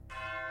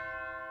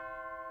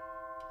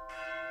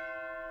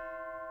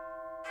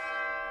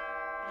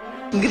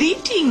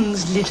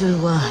Greetings, little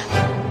one.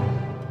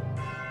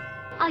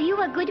 Are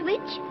you a good witch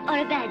or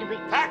a bad witch?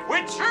 Bad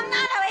witch? I'm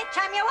not a witch,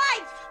 I'm your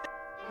wife.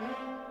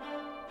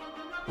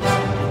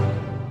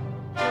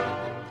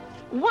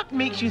 What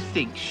makes you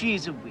think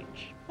she's a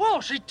witch?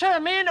 Well, she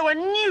turned me into a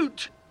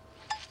newt.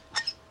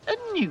 A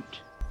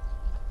newt?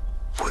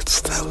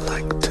 Wouldst thou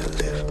like to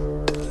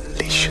live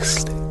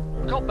deliciously?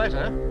 Got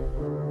better.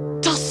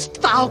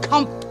 Dost thou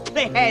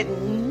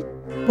comprehend?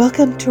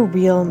 Welcome to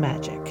Real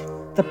Magic,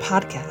 the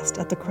podcast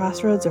at the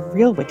crossroads of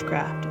real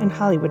witchcraft and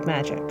Hollywood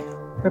magic,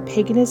 where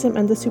paganism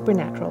and the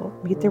supernatural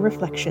meet their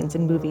reflections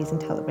in movies and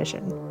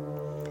television,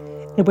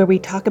 and where we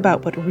talk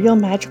about what real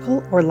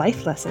magical or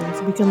life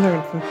lessons we can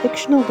learn from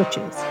fictional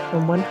witches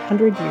from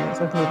 100 years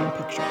of moving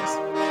pictures.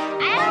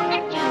 I'll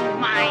get you,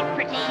 my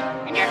pretty,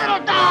 and your little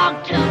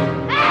dog, too.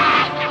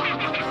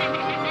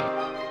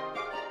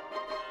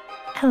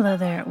 Hello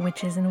there,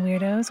 witches and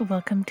weirdos.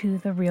 Welcome to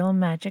the Real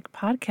Magic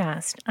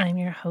podcast. I'm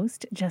your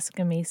host,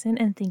 Jessica Mason,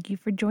 and thank you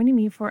for joining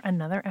me for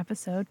another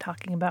episode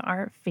talking about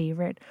our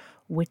favorite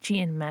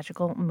witchy and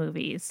magical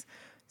movies.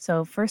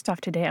 So first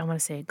off today, I want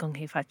to say Gong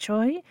Hei Fat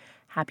Choi,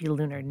 Happy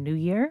Lunar New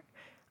Year,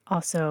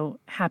 also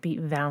Happy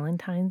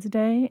Valentine's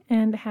Day,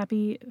 and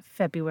Happy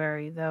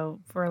February, though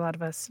for a lot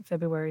of us,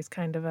 February is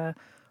kind of a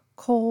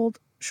cold,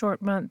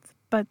 short month,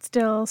 but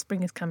still,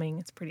 spring is coming.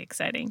 It's pretty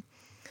exciting.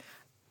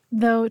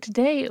 Though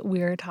today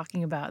we're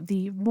talking about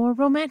the more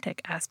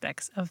romantic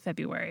aspects of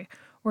February.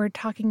 We're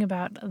talking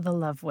about The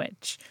Love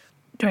Witch,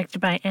 directed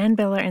by Ann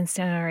Biller and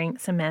starring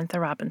Samantha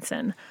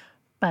Robinson.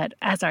 But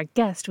as our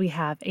guest, we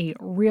have a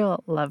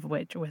real love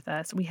witch with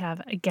us. We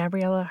have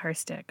Gabriela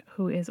Herstik,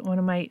 who is one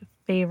of my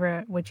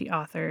favorite witchy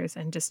authors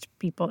and just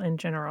people in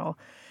general.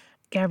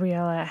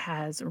 Gabriela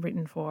has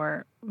written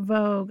for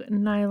Vogue,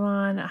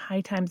 Nylon,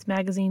 High Times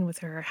Magazine with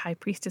her High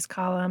Priestess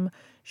column.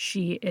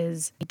 She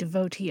is a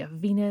devotee of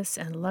Venus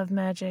and love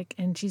magic,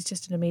 and she's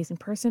just an amazing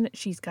person.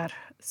 She's got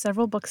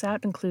several books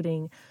out,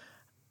 including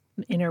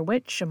Inner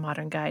Witch, A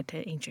Modern Guide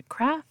to Ancient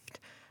Craft,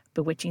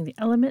 Bewitching the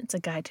Elements, A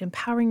Guide to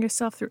Empowering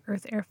Yourself Through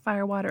Earth, Air,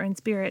 Fire, Water, and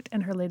Spirit,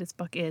 and her latest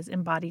book is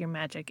Embody Your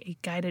Magic, A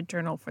Guided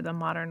Journal for the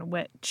Modern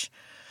Witch.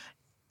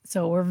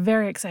 So we're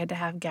very excited to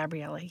have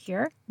Gabriela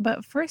here.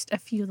 But first, a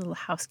few little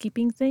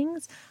housekeeping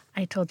things.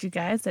 I told you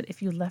guys that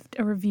if you left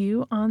a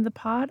review on the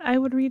pod, I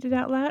would read it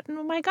out loud. And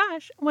oh my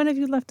gosh, one of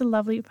you left a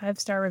lovely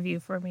 5-star review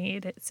for me.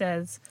 It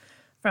says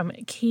from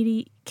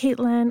Katie,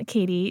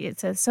 it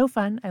says, so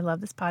fun. I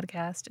love this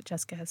podcast.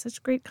 Jessica has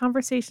such great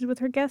conversations with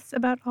her guests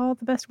about all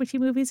the best witchy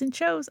movies and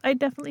shows. I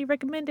definitely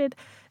recommend it.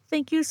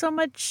 Thank you so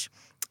much,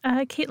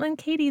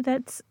 Katie.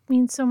 That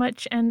means so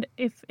much. And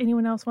if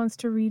anyone else wants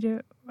to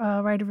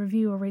write a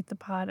review or rate the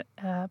pod,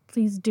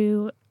 please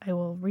do. I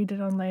will read it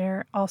on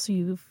air. Also,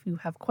 if you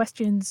have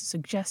questions,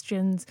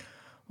 suggestions,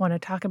 want to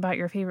talk about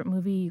your favorite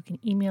movie, you can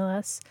email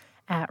us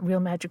at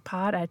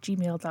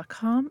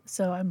realmagicpod@gmail.com.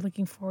 So I'm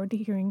looking forward to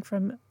hearing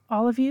from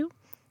all of you,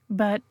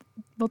 but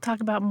we'll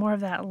talk about more of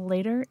that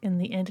later in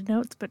the end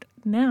notes. But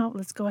now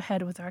let's go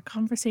ahead with our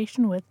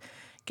conversation with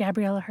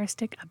Gabriela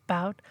Herstik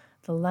about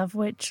the Love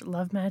Witch,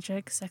 love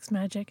magic, sex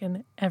magic,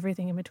 and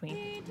everything in between.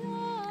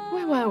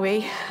 Where were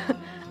we?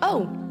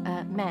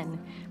 Men.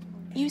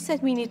 You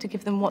said we need to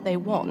give them what they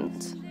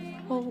want.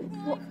 Well,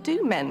 what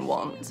do men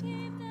want?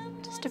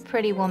 Just a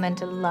pretty woman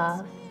to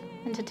love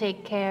and to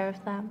take care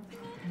of them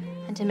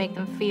and to make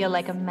them feel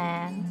like a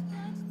man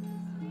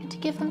and to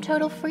give them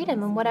total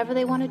freedom in whatever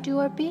they want to do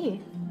or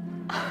be.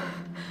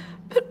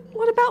 But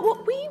what about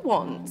what we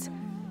want?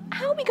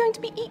 How are we going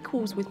to be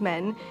equals with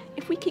men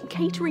if we keep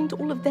catering to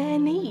all of their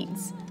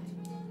needs?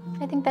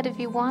 I think that if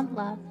you want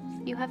love,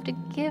 you have to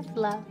give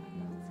love.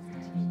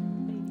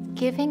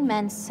 Giving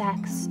men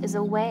sex is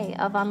a way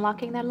of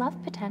unlocking their love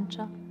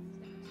potential.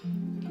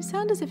 You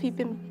sound as if you've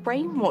been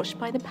brainwashed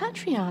by the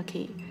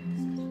patriarchy.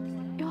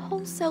 Your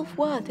whole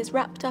self-worth is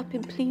wrapped up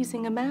in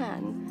pleasing a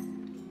man.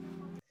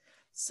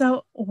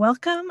 So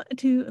welcome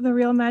to the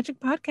Real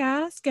Magic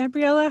podcast,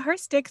 Gabriela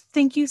Herstik.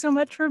 Thank you so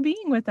much for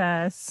being with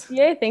us.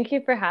 Yay, thank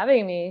you for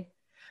having me.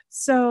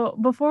 So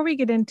before we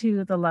get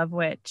into the Love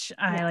Witch,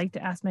 I like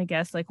to ask my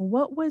guests,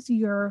 what was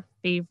your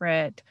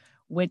favorite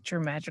witchy or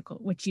magical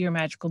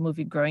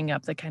movie growing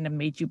up that kind of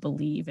made you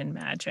believe in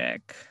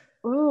magic?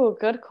 Ooh,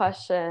 good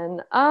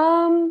question.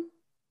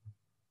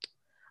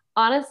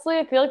 Honestly,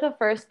 I feel like the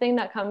first thing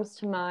that comes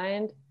to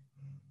mind,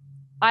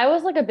 I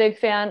was a big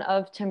fan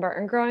of Tim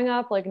Burton growing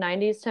up,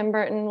 90s Tim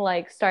Burton,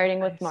 starting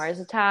with Mars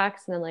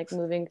Attacks and then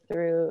moving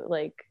through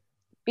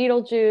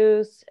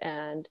Beetlejuice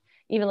and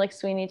even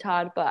Sweeney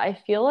Todd. But I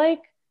feel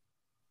like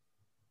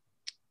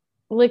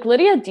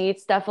Lydia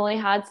Dietz definitely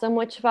had some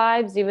witch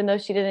vibes, even though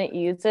she didn't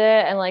use it.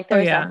 And there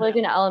was definitely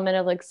an element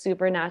of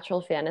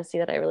supernatural fantasy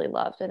that I really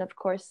loved. And of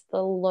course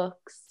the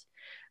looks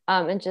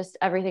and just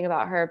everything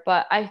about her.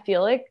 But I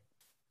feel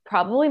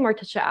probably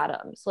Morticia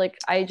Addams. I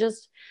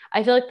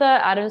feel the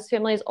Addams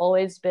family has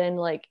always been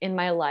in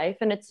my life.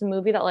 And it's a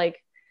movie that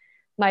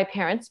my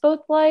parents both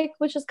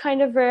which is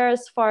kind of rare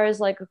as far as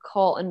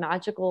occult and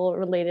magical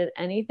related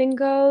anything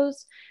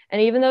goes.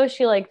 And even though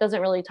she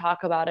doesn't really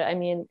talk about it, I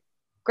mean,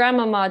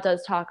 grandmama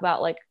does talk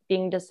about like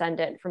being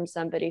descendant from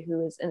somebody who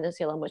was in the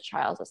Salem witch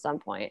trials at some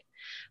point.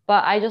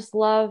 But I just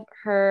love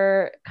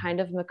her kind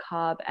of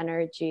macabre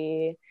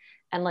energy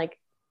and like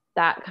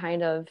that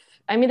kind of,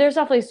 I mean, there's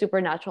definitely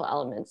supernatural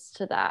elements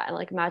to that, and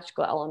like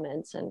magical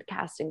elements, and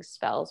casting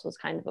spells was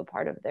kind of a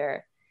part of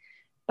their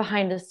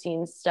behind the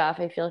scenes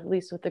stuff. I feel like, at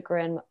least with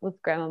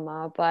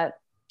grandmama. But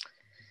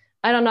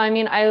I don't know. I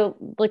mean, I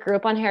like grew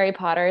up on Harry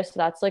Potter, so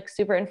that's like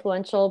super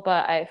influential.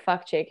 But I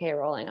fuck J.K.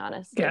 Rowling,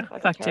 honestly. Yeah,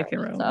 fuck J.K.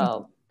 Rowling.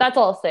 So that's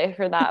all I'll say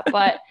for that.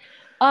 But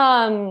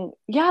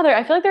yeah,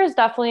 I feel like there's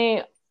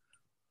definitely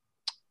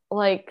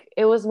like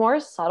it was more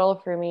subtle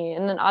for me.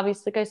 And then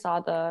obviously, like, I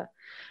saw the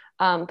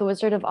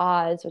Wizard of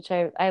Oz, which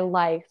I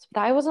liked,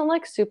 but I wasn't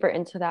like super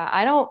into that.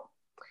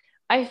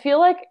 I feel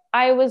like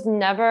it was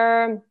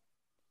never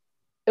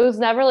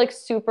like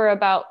super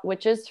about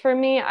witches for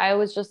me. I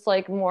was just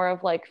like more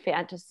of like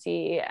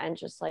fantasy and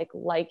just like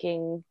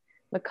liking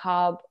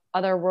macabre,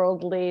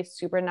 otherworldly,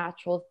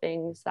 supernatural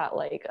things that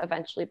like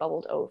eventually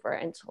bubbled over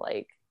into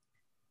like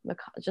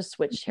just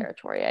witch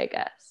territory, I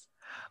guess.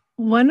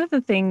 One of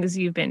the things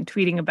you've been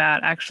tweeting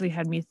about actually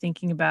had me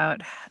thinking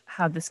about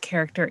how this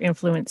character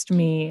influenced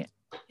me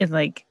in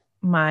like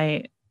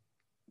my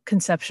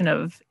conception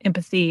of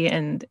empathy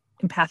and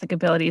empathic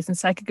abilities and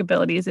psychic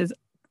abilities is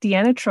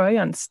Deanna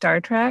Troi on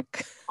Star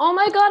Trek. Oh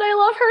my God, I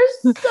love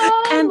her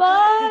so and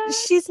much.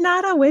 She's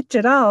not a witch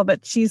at all,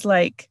 but she's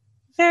like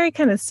very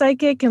kind of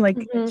psychic and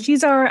like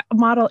she's our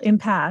model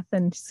empath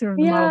and sort of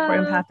the model for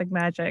empathic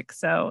magic.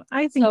 So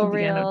I think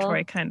Deanna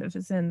Troi kind of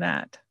is in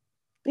that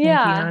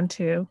pantheon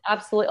too.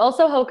 Absolutely.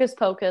 Also Hocus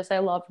Pocus. I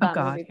loved that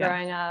movie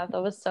growing up.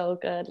 That was so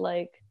good.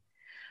 Like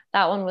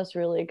that one was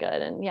really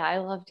good. And yeah, I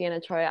love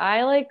Deanna Troi.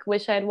 I like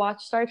wish I'd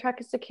watched Star Trek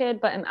as a kid,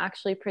 but I'm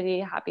actually pretty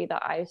happy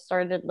that I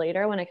started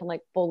later when I can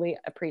like fully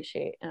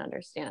appreciate and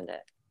understand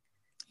it.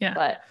 Yeah.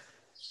 But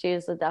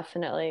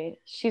Deanna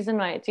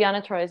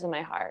Troi's in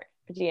my heart.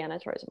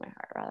 Deanna Troi's in my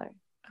heart, rather.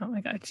 Oh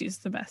my God, she's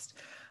the best.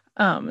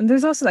 And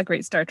there's also that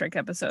great Star Trek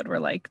episode where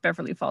like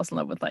Beverly falls in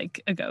love with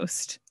like a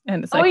ghost,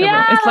 and it's like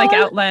it's like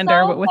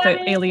Outlander but with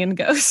an alien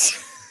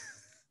ghost.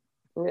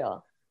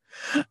 Real.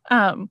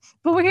 But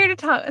we're here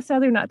to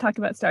sadly we're not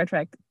talking about Star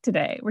Trek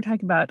today. We're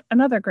talking about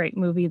another great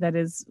movie that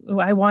is,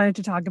 I wanted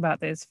to talk about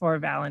this for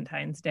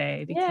Valentine's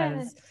Day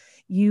because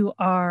you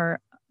are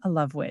a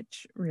love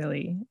witch,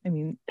 really. I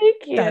mean,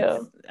 thank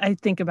you. I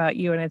think about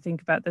you and I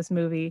think about this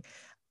movie.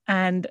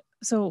 And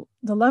so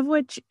The Love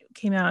Witch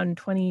came out in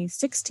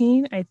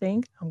 2016, I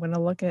think. I'm going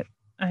to look at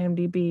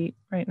IMDb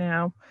right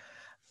now.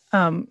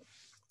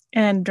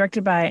 And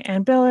directed by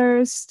Ann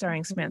Billers,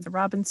 starring Samantha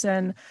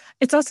Robinson.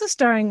 It's also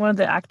starring, one of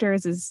the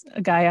actors is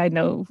a guy I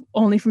know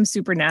only from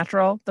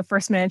Supernatural. The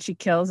first man she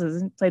kills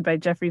is played by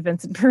Jeffrey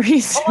Vincent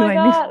Parise, who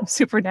I knew from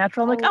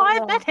Supernatural. I'm like,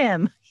 I've met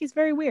him. He's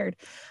very weird.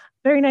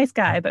 Very nice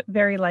guy, but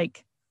very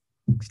like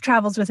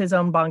travels with his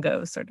own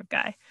bongos sort of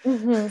guy.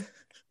 Mm-hmm.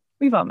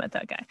 We've all met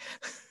that guy.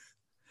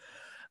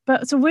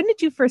 But so when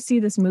did you first see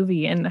this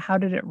movie and how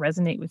did it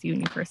resonate with you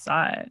when you first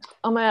saw it?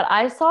 Oh my God,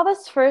 I saw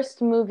this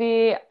first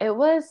movie. I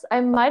don't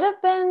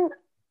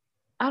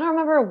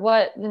remember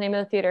what the name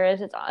of the theater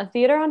is. It's a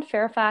theater on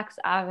Fairfax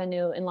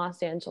Avenue in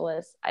Los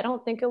Angeles. I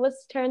don't think it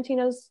was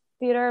Tarantino's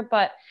theater,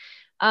 but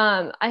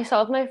I saw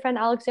it with my friend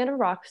Alexander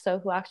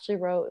Roxo, who actually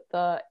wrote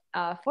the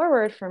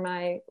foreword for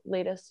my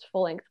latest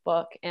full-length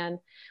book. And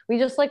we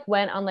just like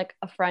went on like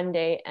a friend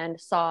date and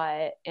saw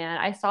it. And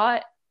I saw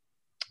it,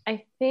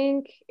 I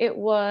think it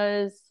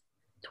was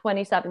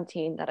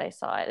 2017 that I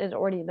saw it. It had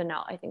already been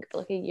out, I think, for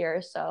like a year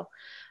or so.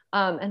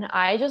 And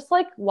I just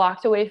like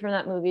walked away from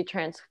that movie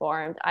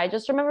transformed. I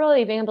just remember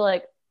leaving and be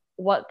like,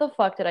 what the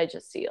fuck did I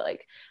just see?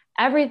 Like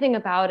everything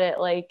about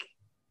it, like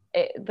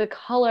the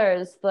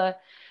colors, the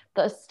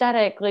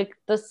aesthetic, like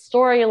the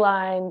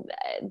storyline,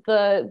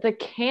 the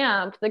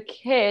camp, the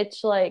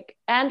kitsch, like,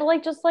 and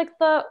like just like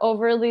the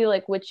overly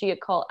like witchy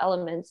occult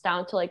elements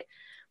down to like,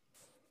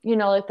 you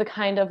know, like the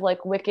kind of like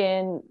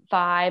Wiccan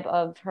vibe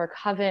of her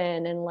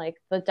coven and like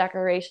the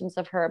decorations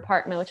of her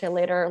apartment, which I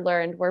later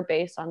learned were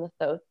based on the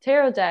Thoth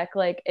tarot deck.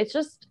 Like it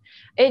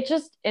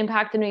just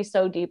impacted me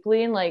so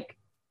deeply. And like,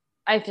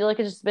 I feel like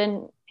it's just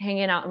been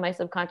hanging out in my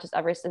subconscious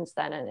ever since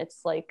then. And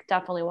it's like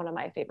definitely one of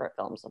my favorite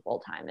films of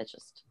all time. It's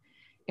just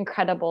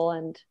incredible.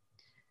 And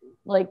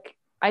like,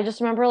 I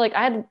just remember like,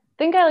 I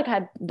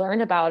had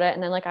learned about it.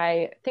 And then like,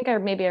 I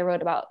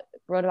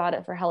wrote about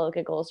it for Hello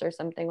Giggles or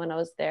something when I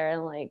was there,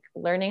 and like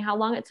learning how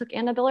long it took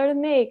Anna Biller to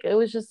make. It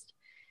was just,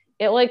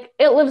 it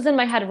lives in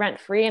my head rent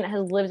free, and it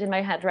has lived in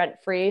my head rent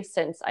free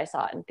since I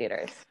saw it in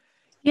theaters.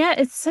 Yeah,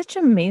 it's such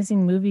an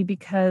amazing movie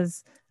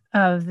because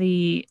of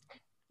the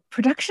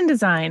production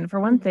design for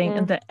one thing,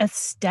 and the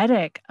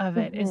aesthetic of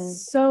it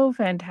is so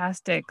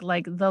fantastic.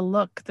 Like the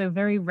look, the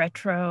very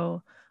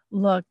retro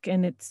look,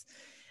 and it's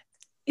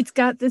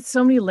got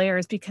so many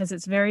layers because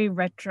it's very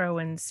retro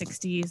and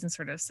 60s and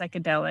sort of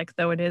psychedelic,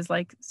 though it is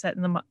like set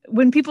in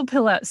when people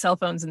pull out cell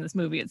phones in this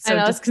movie, it's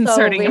so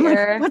disconcerting. I'm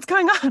like, what's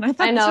going on?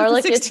 I know, or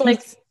like it's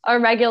like a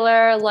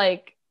regular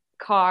like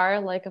car,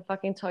 like a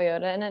fucking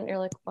Toyota in it, and you're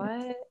like,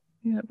 what?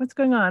 what's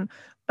going on?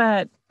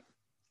 But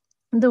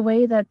the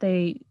way that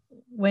they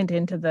went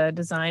into the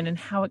design and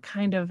how it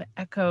kind of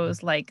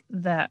echoes like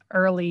the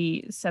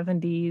early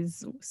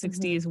 70s,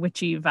 60s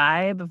witchy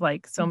vibe of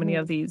like so many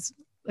of these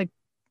like,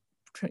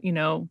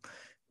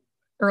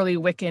 early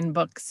Wiccan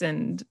books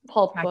and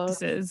Pulp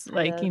practices, books,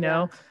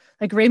 like,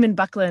 like Raymond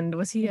Buckland,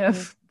 was he a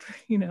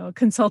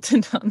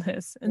consultant on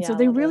this? And so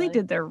they really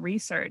did their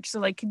research. So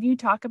like, can you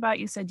talk about,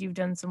 you said you've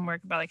done some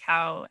work about like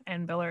how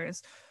Ann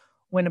Billers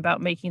went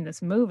about making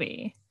this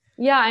movie.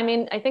 Yeah, I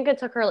mean, I think it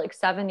took her like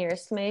 7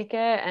 years to make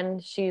it,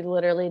 and she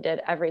literally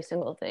did every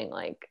single thing,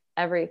 like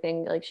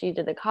everything. Like she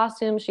did the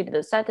costumes, she did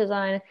the set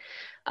design.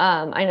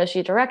 I know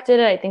she directed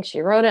it. I think she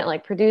wrote it and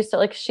like produced it.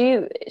 Like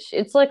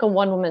it's like a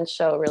one-woman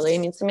show, really. I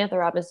mean, Samantha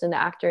Robinson, the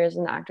actors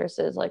and the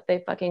actresses, like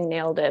they fucking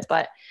nailed it.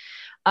 But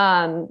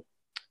I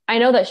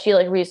know that she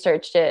like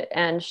researched it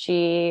and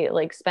she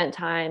like spent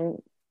time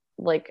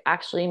like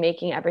actually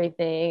making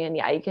everything. And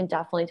yeah, you can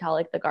definitely tell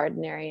like the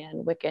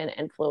Gardnerian Wiccan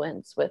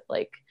influence with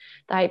like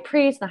the high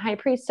priest, the high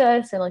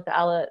priestess, and like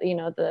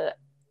the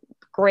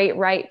great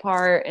right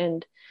part.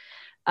 And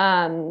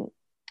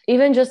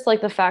even just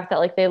like the fact that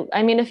like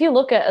if you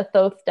look at a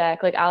Thoth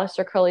deck, like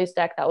Aleister Crowley's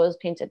deck that was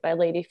painted by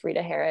Lady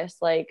Frida Harris,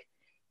 like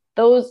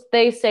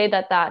they say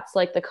that that's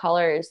like the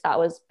colors that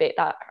was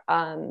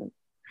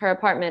her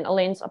apartment,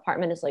 Elaine's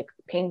apartment, is like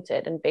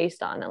painted and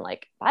based on, and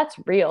like that's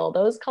real.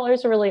 Those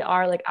colors really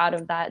are like out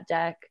of that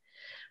deck.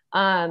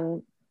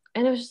 And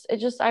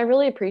I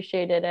really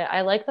appreciated it.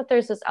 I like that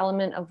there's this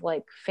element of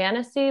like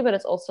fantasy, but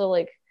it's also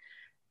like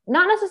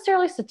not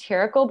necessarily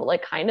satirical, but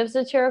like kind of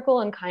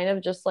satirical and kind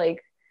of just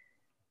like,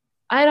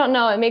 I don't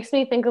know. It makes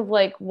me think of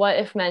like, what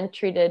if women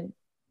treated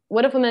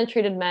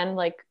men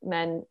like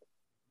men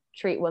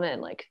treat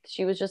women? Like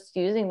she was just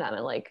using them,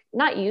 and like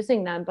not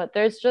using them, but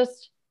there's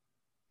just,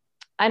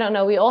 I don't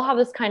know. We all have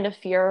this kind of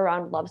fear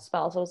around love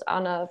spells. I was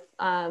on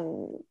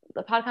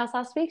the podcast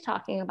last week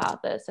talking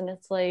about this, and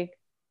it's like,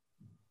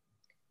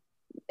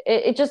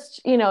 it just,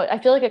 I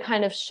feel like it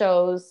kind of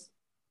shows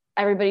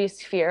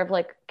everybody's fear of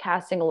like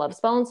casting a love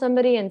spell on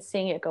somebody and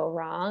seeing it go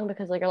wrong,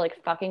 because like you're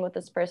like fucking with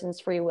this person's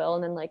free will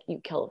and then like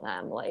you kill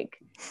them. Like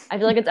I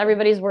feel like it's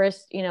everybody's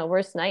worst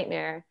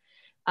nightmare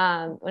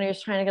when you're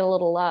just trying to get a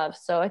little love.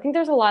 So I think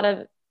there's a lot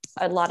of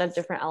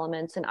different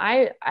elements, and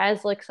I,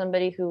 as like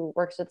somebody who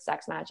works with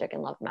sex magic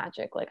and love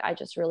magic, like I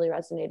just really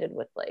resonated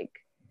with like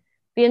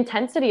the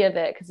intensity of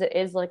it, because it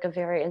is like a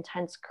very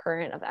intense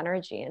current of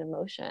energy and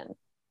emotion.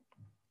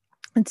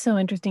 It's so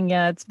interesting.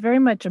 Yeah, it's very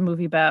much a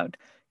movie about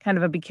kind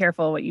of a be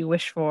careful what you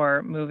wish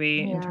for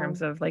movie, in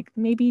terms of like,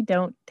 maybe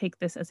don't take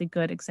this as a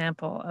good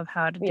example of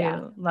how to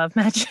do love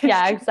magic.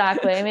 Yeah,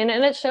 exactly. I mean,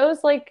 and it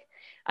shows like,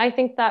 I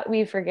think that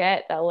we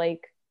forget that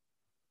like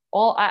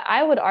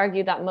I would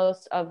argue that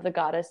most of the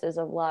goddesses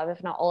of love,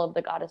 if not all of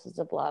the goddesses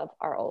of love,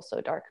 are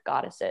also dark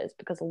goddesses,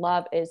 because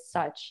love is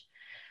such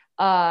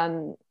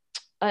an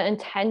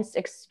intense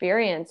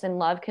experience, and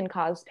love can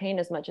cause pain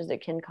as much as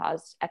it can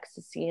cause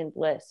ecstasy and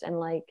bliss. And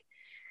like,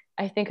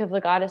 I think of the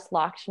goddess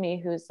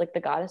Lakshmi, who's like the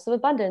goddess of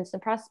abundance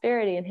and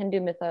prosperity in Hindu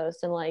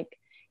mythos, and like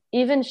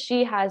even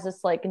she has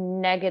this like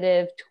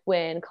negative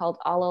twin called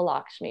Ala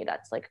Lakshmi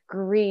that's like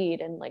greed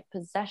and like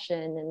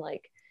possession, and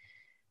like,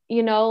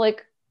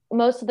 like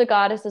most of the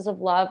goddesses of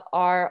love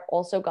are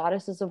also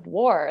goddesses of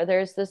war.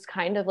 There's this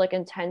kind of like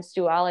intense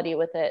duality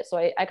with it. So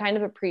I kind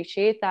of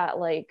appreciate that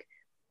like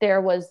there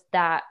was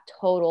that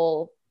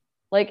total,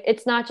 like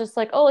it's not just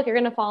like, oh, like you're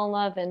gonna fall in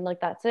love and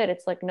like that's it.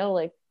 It's like, no,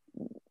 like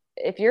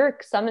if you're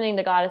summoning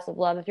the goddess of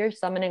love, if you're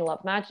summoning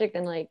love magic,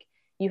 then like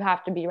you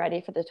have to be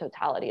ready for the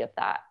totality of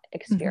that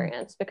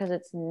experience, because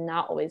it's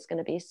not always going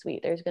to be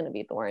sweet. There's going to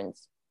be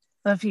thorns.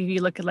 Well, if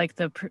you look at like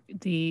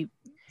the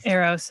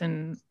Eros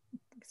and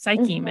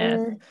Psyche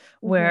myth,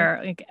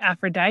 where like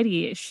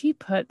Aphrodite, she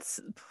puts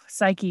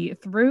Psyche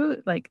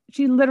through, like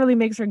she literally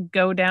makes her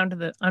go down to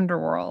the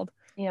underworld,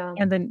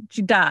 and then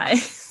she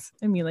dies.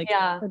 I mean, like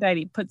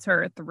Aphrodite puts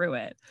her through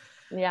it,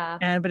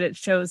 but it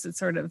shows it's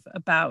sort of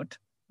about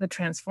the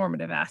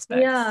transformative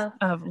aspects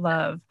of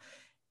love,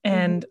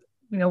 and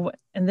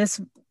and this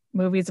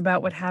movie is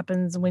about what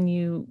happens when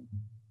you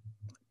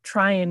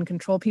try and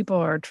control people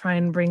or try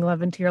and bring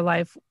love into your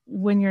life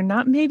when you're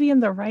not maybe in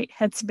the right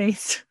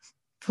headspace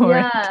for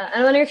it.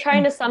 And when you're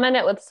trying to summon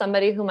it with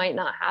somebody who might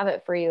not have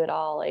it for you at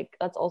all, like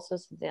that's also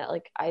something that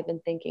like I've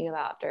been thinking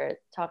about after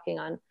talking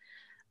on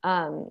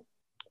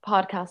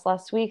podcast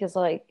last week, is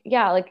like,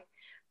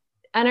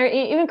 and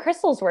even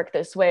crystals work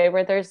this way,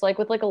 where there's like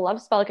with like a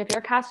love spell, like if you're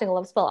casting a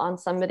love spell on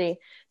somebody,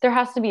 there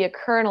has to be a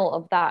kernel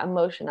of that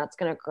emotion that's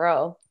going to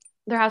grow.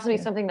 There has to be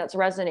something that's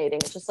resonating.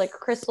 It's just like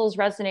crystals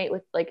resonate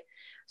with like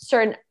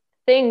certain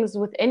things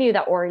within you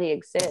that already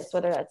exist,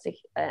 whether that's an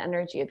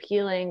energy of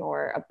healing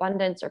or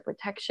abundance or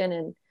protection.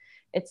 And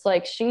it's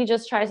like she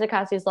just tries to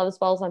cast these love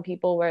spells on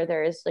people where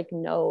there is like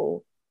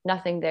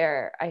nothing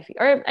there.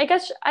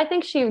 I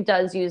think she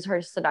does use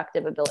her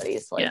seductive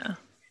abilities to like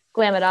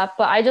glam it up,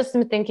 but I just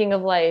am thinking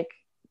of like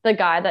the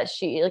guy that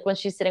she like when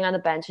she's sitting on the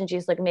bench and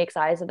she's like makes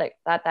eyes at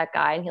that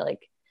guy, and he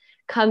like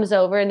comes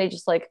over and they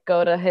just like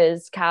go to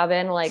his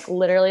cabin, like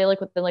literally like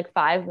within like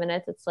 5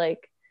 minutes. It's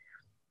like,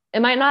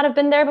 it might not have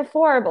been there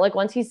before, but like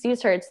once he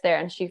sees her, it's there,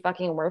 and she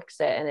fucking works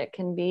it, and it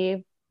can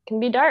be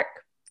dark.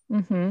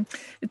 Mm-hmm.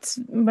 It's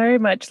very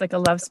much like a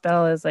love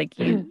spell is like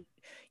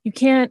you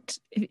can't,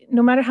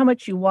 no matter how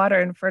much you water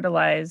and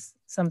fertilize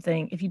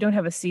something, if you don't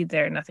have a seed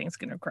there, nothing's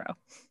going to grow.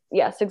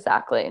 Yes,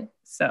 exactly.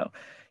 So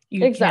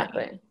you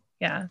can't,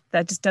 yeah,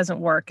 that just doesn't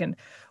work. And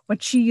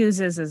what she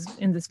uses is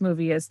in this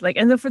movie is like,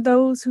 and for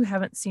those who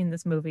haven't seen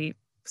this movie,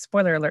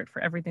 spoiler alert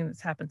for everything that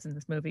happens in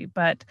this movie,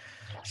 but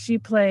she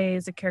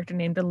plays a character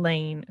named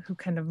Elaine who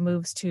kind of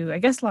moves to, I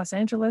guess, Los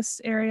Angeles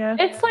area.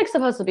 It's like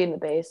supposed to be in the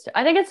Bay.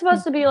 I think it's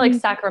supposed to be like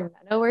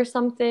Sacramento or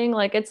something.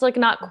 Like it's like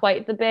not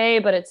quite the Bay,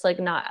 but it's like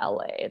not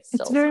LA. It's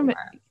still very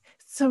somewhere.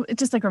 So it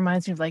just like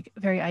reminds me of like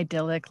very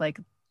idyllic, like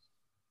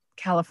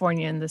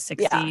California in the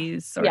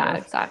 60s. Sort of.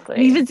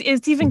 Exactly.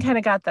 It's even kind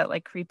of got that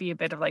like creepy, a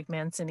bit of like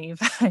Manson-y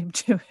vibe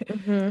to it.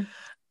 Mm-hmm.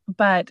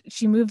 But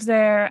she moves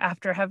there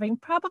after having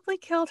probably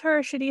killed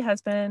her shitty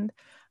husband.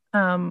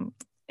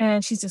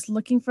 And she's just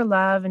looking for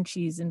love, and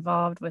she's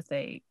involved with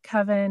a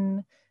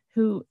coven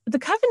the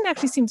coven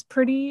actually seems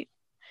pretty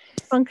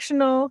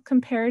functional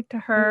compared to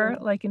her,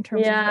 like in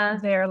terms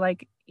of their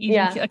like,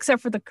 even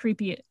except for the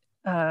creepy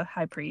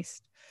high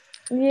priest.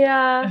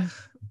 Yeah.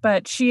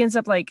 But she ends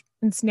up like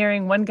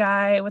ensnaring one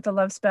guy with a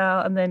love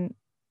spell, and then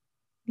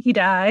he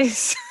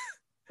dies.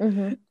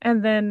 Mm-hmm.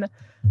 And then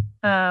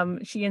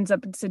she ends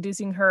up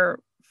seducing her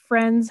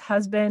friend's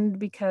husband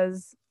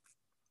because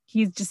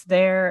he's just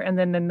there. And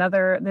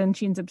then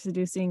she ends up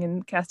seducing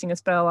and casting a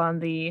spell on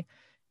the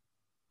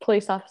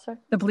police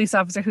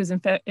officer who's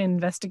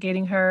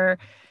investigating her.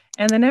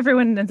 And then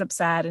everyone ends up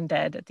sad and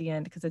dead at the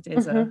end because it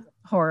is a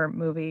horror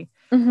movie.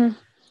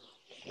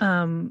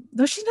 Mm-hmm.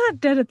 Though she's not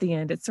dead at the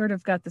end. It's sort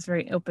of got this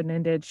very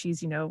open-ended,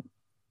 she's,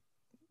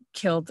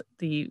 killed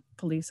the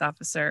police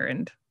officer,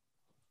 and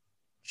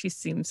she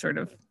seems sort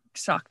of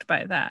shocked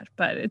by that.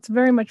 But it's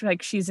very much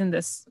like she's in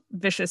this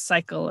vicious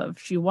cycle of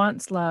she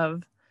wants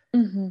love,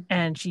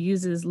 and she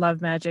uses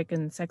love magic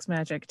and sex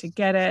magic to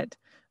get it.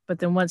 But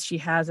then once she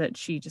has it,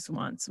 she just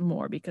wants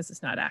more because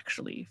it's not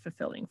actually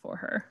fulfilling for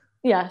her.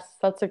 Yes,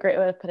 that's a great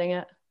way of putting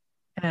it.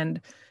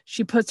 And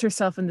she puts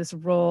herself in this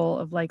role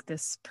of like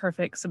this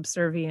perfect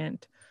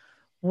subservient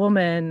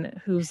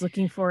woman who's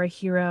looking for a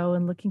hero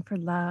and looking for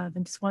love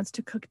and just wants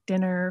to cook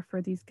dinner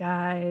for these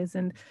guys.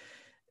 And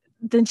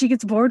then she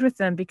gets bored with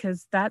them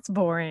because that's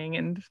boring,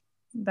 and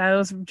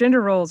those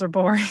gender roles are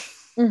boring.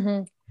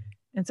 Mm-hmm.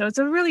 And so it's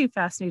a really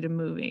fascinating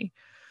movie.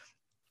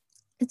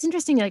 It's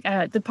interesting, like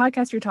the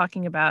podcast you're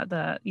talking about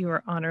that you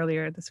were on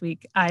earlier this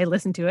week, I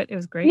listened to it. It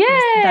was great. Yay!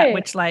 It was That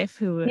Witch Life,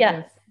 who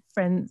yes.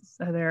 Friends,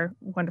 they're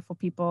wonderful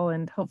people,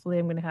 and hopefully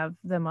I'm going to have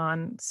them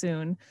on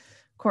soon.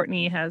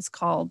 Courtney has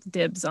called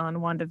dibs on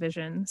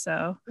WandaVision,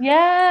 so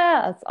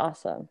yeah, that's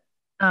awesome.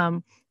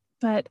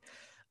 But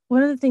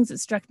one of the things that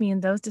struck me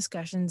in those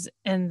discussions,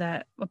 and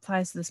that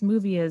applies to this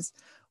movie, is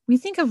we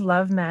think of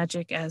love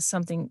magic as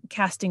something,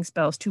 casting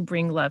spells to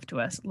bring love to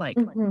us, like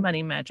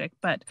money magic,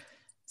 but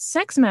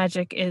sex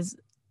magic is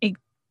a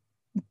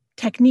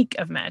technique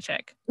of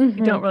magic. You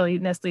don't really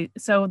necessarily,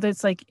 so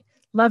there's like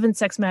love and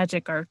sex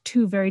magic are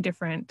two very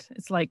different.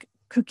 It's like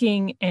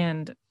cooking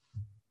and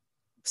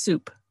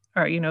soup,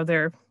 or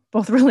they're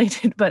both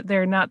related, but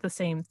they're not the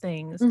same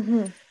things.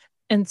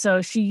 And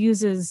so she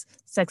uses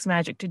sex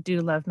magic to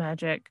do love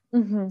magic.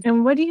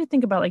 And what do you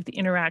think about like the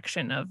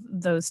interaction of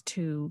those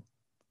two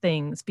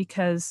things?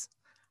 Because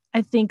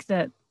I think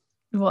that,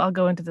 well, I'll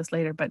go into this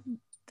later, but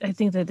I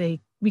think that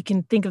we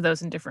can think of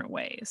those in different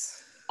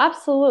ways.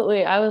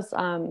 Absolutely. I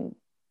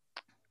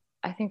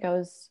think I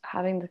was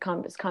having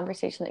this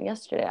conversation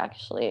yesterday,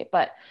 actually.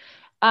 But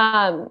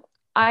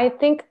I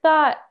think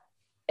that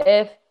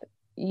if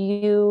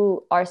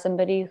you are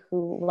somebody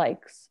who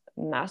likes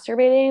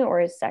masturbating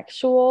or is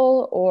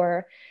sexual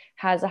or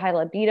has a high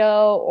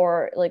libido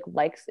or like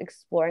likes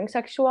exploring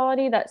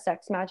sexuality, that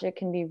sex magic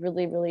can be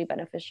really, really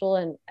beneficial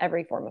in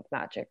every form of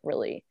magic,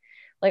 really.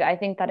 Like, I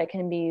think that it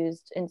can be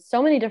used in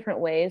so many different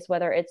ways,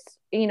 whether it's,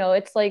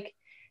 it's like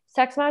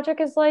sex magic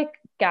is like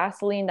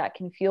gasoline that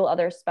can fuel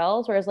other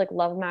spells, whereas like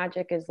love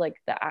magic is like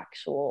the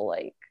actual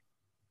like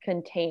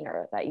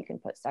container that you can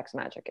put sex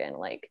magic in,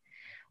 like,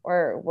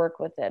 or work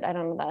with it. I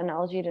don't know, that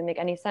analogy didn't make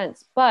any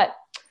sense, but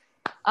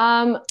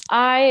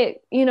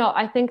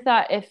I think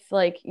that if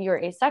like you're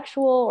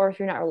asexual or if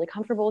you're not really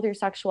comfortable with your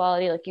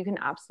sexuality, like you can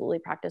absolutely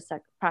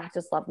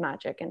practice love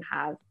magic and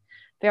have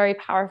very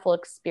powerful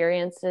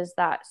experiences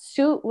that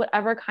suit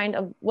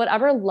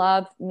whatever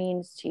love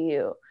means to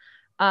you.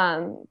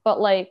 But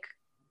like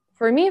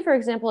for me, for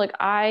example, like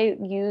I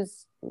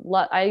use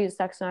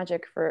sex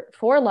magic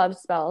for love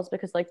spells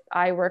because like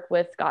I work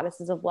with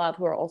goddesses of love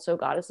who are also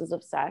goddesses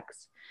of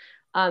sex.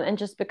 And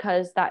just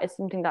because that is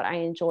something that I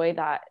enjoy,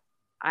 that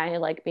I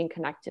like being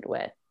connected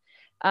with.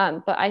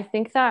 But I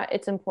think that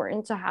it's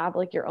important to have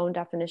like your own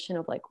definition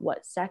of like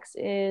what sex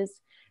is,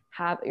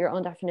 have your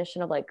own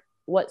definition of like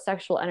what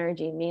sexual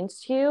energy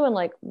means to you and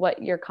like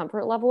what your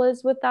comfort level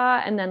is with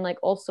that. And then like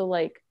also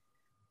like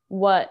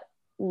what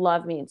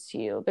love means to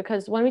you.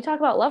 Because when we talk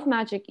about love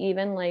magic,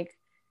 even like,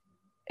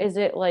 is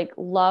it like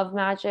love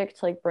magic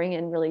to like bring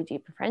in really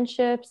deep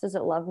friendships? Is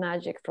it love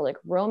magic for like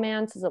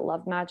romance? Is it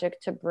love magic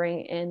to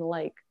bring in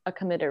like a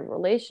committed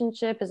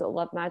relationship? Is it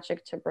love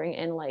magic to bring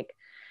in like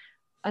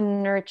a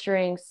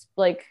nurturing,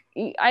 like,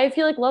 I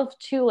feel like love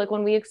too, like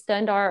when we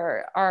extend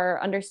our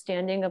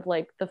understanding of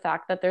like the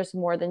fact that there's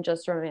more than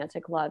just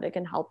romantic love, it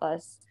can help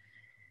us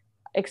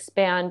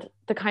expand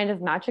the kind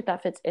of magic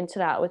that fits into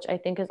that, which I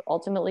think is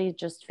ultimately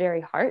just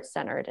very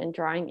heart-centered and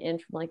drawing in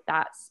from like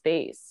that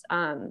space.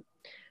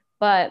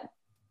 But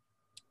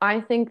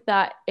I think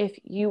that if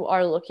you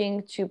are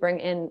looking to bring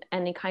in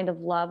any kind of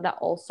love that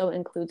also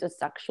includes a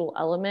sexual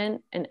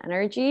element and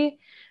energy,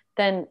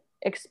 then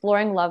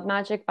exploring love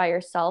magic by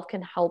yourself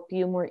can help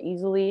you more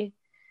easily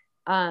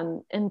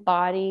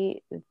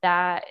embody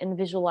that and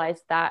visualize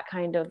that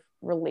kind of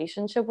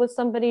relationship with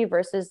somebody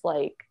versus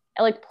like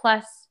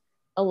plus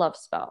a love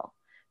spell.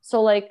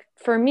 So like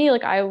for me,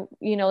 like I,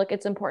 you know, like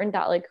it's important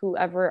that like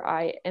whoever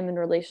I am in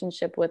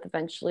relationship with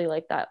eventually,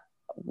 like that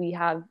we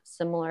have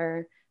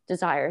similar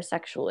desire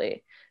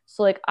sexually.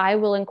 So like I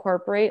will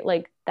incorporate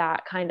like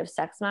that kind of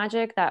sex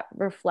magic that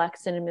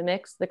reflects and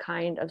mimics the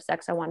kind of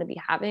sex I want to be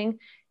having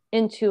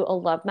into a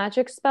love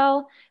magic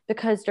spell,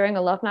 because during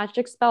a love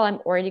magic spell I'm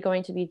already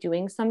going to be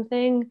doing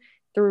something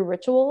through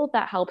ritual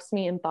that helps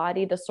me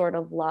embody the sort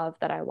of love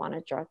that I want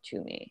to draw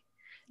to me.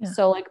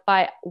 So like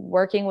by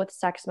working with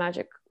sex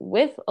magic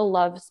with a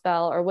love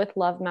spell or with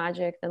love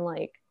magic, then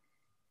like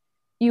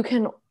you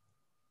can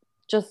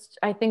just,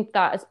 I think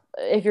that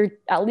if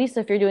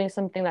you're doing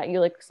something that you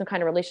like, some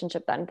kind of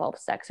relationship that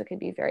involves sex, it could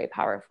be very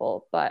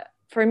powerful. But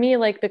for me,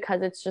 like,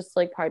 because it's just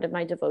like part of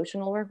my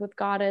devotional work with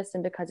Goddess,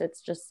 and because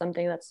it's just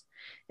something that's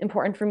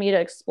important for me to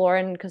explore,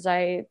 and because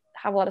I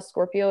have a lot of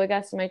Scorpio, I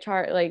guess, in my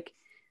chart, like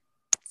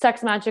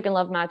sex magic and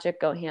love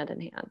magic go hand in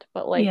hand.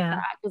 But like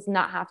that does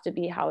not have to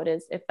be how it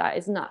is if that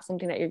is not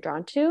something that you're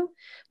drawn to.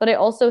 But I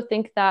also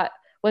think that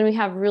when we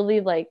have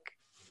really like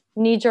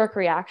knee-jerk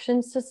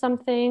reactions to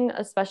something,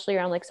 especially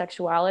around like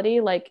sexuality,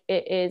 like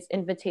it is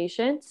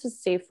invitation to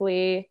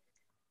safely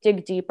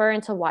dig deeper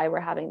into why we're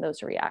having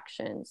those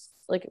reactions,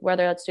 like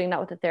whether that's doing that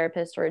with a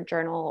therapist or a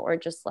journal or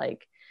just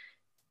like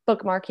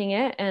bookmarking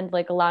it and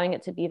like allowing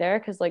it to be there.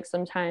 Because like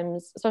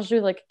sometimes, especially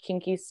with like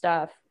kinky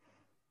stuff,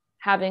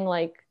 having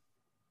like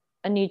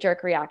a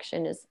knee-jerk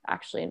reaction is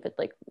actually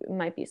like it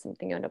might be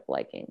something you end up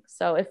liking.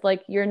 So if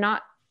like you're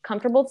not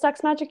comfortable with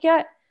sex magic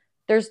yet,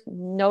 there's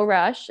no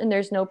rush and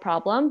there's no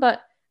problem,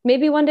 but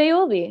maybe one day you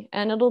will be,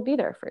 and it'll be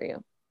there for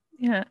you.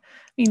 Yeah. I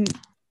mean,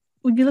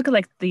 when you look at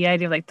like the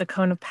idea of like the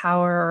cone of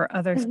power or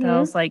other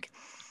spells, like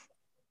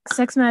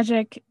sex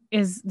magic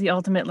is the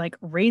ultimate like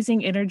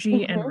raising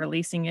energy and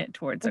releasing it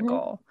towards a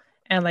goal.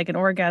 And like an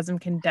orgasm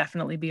can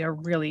definitely be a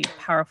really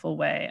powerful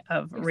way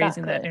of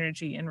raising that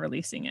energy and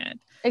releasing it.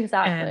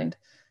 And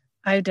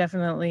I'm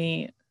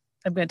going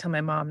to tell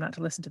my mom not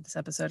to listen to this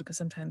episode because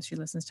sometimes she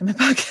listens to my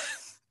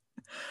podcast.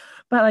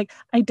 But like,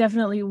 I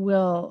definitely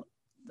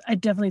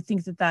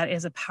think that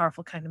is a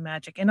powerful kind of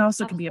magic, and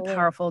also can be a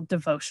powerful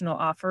devotional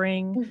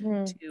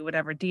offering to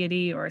whatever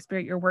deity or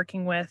spirit you're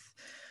working with.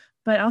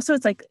 But also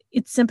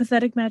it's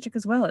sympathetic magic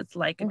as well. It's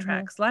like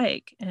attracts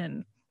like.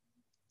 And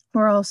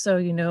or also,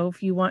 you know,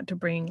 if you want to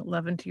bring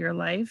love into your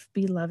life,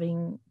 be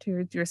loving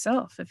to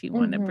yourself. If you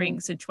want to bring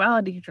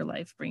sensuality to your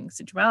life, bring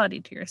sensuality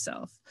to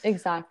yourself.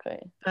 Exactly.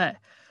 But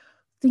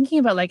thinking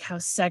about like how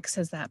sex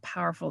has that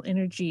powerful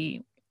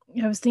energy,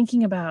 I was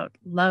thinking about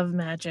love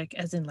magic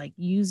as in like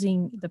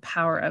using the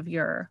power of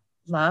your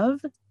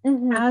love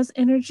as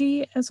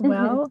energy as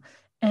well.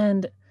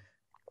 And,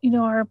 you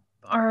know,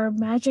 our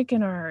magic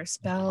and our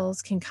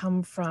spells can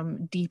come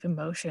from deep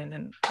emotion.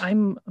 And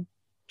I'm a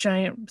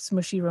giant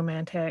smushy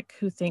romantic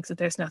who thinks that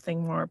there's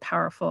nothing more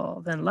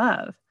powerful than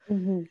love.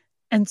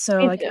 And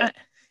so like,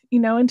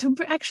 and to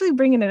actually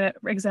bring in an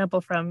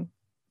example from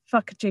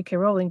fuck J.K.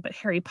 Rowling, but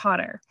Harry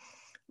Potter,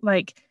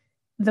 like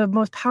the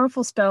most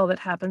powerful spell that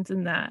happens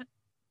in that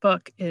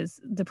book is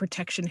the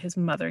protection his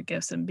mother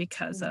gives him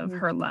because of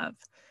her love,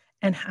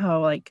 and how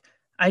like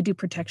I do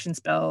protection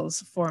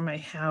spells for my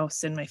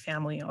house and my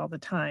family all the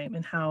time,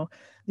 and how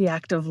the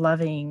act of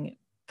loving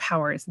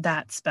powers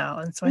that spell.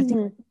 And so I think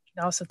you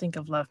can also think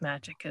of love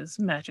magic as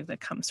magic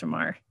that comes from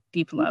our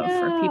deep love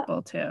for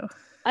people too.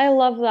 I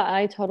love that.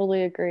 I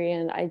totally agree.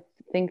 And I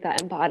think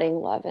that embodying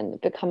love and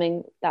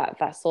becoming that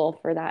vessel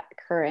for that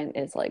current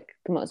is like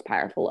the most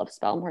powerful love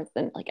spell, more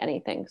than like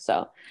anything.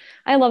 So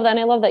I love that. And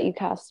I love that you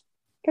cast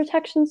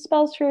protection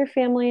spells for your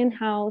family and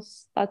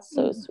house. That's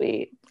so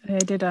sweet. I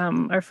did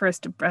our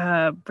first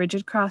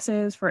Bridget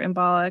crosses for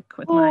Embolic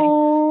with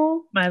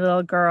my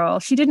little girl.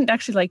 She didn't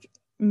actually like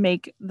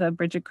make the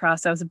Bridget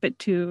cross. That was a bit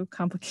too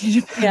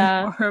complicated for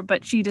her,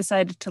 but she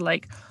decided to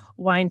like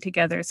wind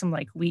together some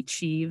like wheat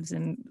sheaves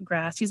and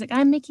grass. She's like,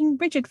 I'm making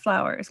Bridget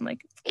flowers. I'm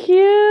like,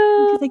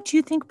 cute. She's like, do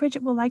you think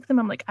Bridget will like them?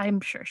 I'm like,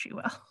 I'm sure she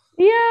will.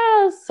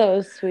 Yeah,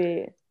 so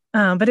sweet.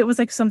 But it was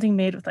like something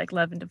made with like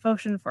love and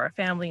devotion for our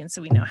family, and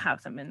so we now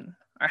have them in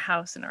our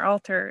house and our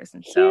altars.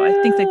 And so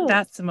I think that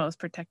that's the most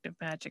protective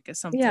magic, is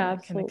something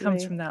that kind of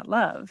comes from that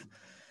love.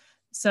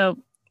 So,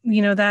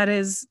 that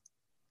is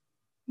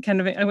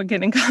kind of,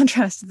 again, in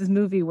contrast to this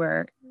movie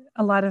where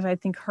a lot of, I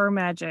think, her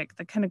magic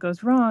that kind of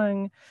goes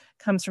wrong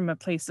comes from a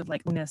place of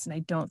like weakness. And I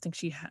don't think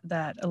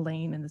that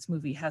Elaine in this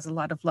movie has a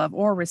lot of love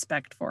or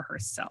respect for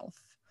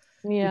herself.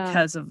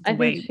 Because of the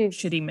way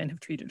shitty men have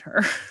treated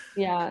her.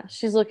 Yeah,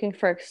 she's looking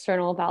for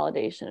external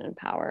validation and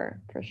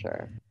power, for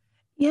sure.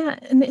 Yeah,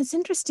 and it's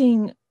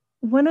interesting.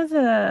 One of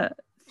the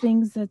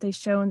things that they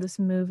show in this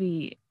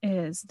movie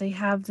is they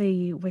have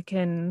the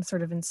Wiccan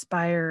sort of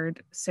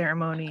inspired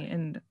ceremony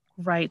and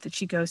rite that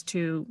she goes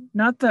to,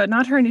 not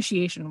her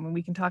initiation, when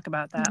we can talk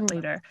about that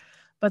later,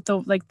 but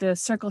the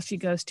circle she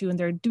goes to, and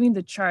they're doing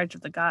the charge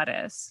of the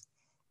goddess,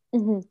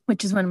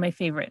 which is one of my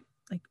favorite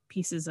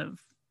pieces of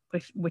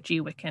witchy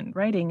Wiccan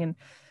writing. And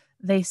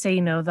they say,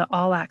 the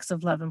all acts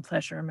of love and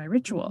pleasure are my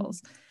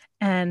rituals.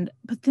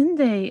 But then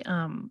they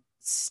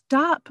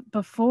stop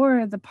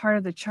before the part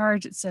of the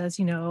charge it says,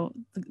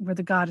 where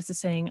the goddess is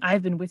saying,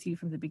 I've been with you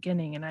from the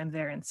beginning and I'm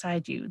there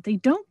inside you. They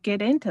don't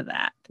get into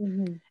that.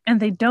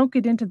 And they don't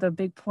get into the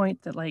big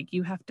point that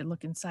you have to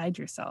look inside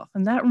yourself.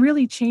 And that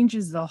really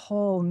changes the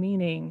whole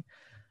meaning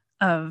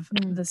of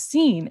the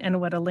scene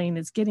and what Elaine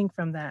is getting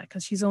from that,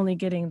 because she's only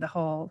getting the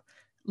whole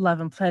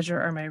love and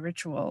pleasure are my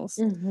rituals,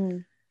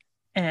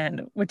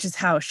 and which is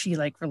how she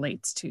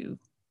relates to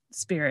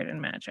spirit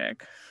and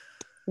magic.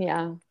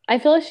 Yeah, I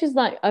feel like she's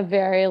not a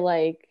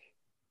very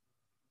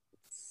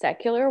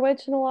secular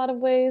witch in a lot of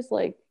ways.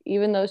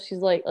 Even though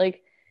she's I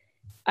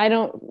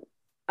don't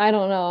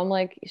know.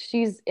 I'm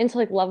she's into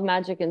love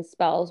magic and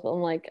spells, but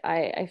I'm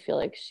I feel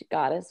like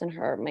goddess and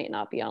her might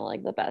not be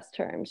on the best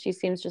terms. She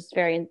seems just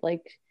very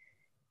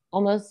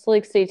almost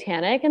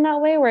satanic in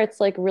that way, where it's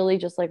really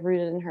just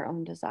rooted in her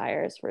own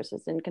desires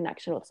versus in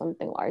connection with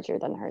something larger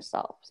than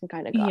herself, some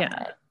kind of godhead.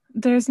 Yeah,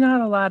 there's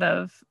not a lot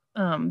of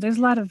there's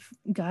a lot of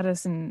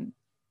goddess and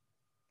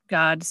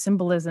god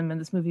symbolism in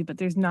this movie, but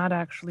there's not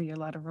actually a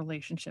lot of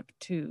relationship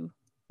to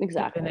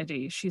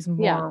divinity. She's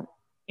more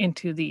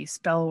into the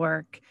spell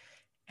work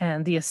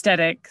and the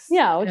aesthetics,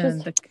 which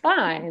is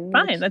fine.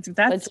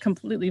 That's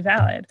completely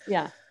valid.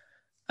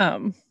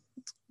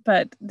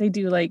 But they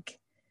do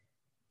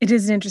it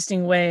is an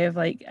interesting way of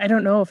I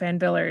don't know if Anne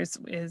Billers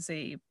is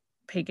a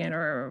pagan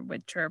or a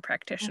witch or a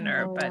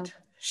practitioner, but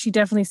she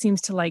definitely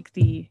seems to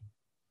be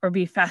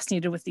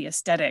fascinated with the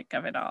aesthetic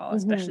of it all,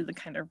 especially the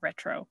kind of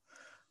retro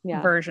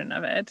version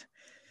of it.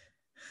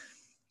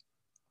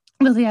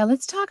 Well,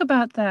 let's talk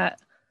about that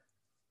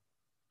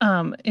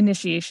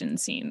initiation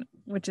scene,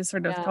 which is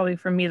sort of probably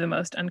for me the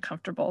most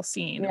uncomfortable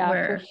scene,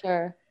 where for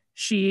sure.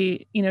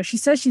 She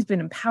says she's been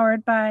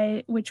empowered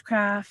by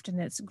witchcraft and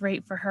it's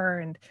great for her,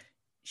 and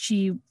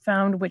she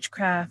found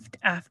witchcraft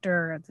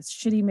after this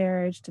shitty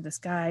marriage to this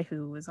guy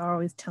who was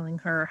always telling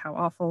her how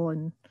awful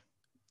and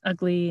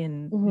ugly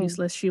and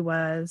useless she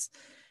was.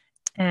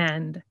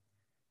 And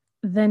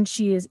then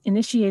she is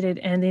initiated,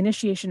 and the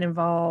initiation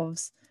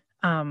involves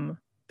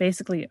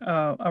basically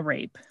a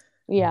rape.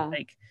 I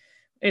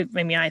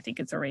think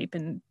it's a rape,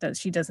 and that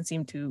she doesn't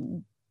seem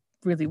to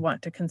really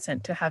want to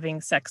consent to having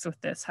sex with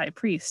this high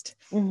priest.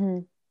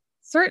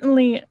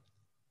 Certainly,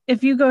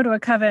 if you go to a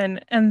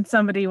coven and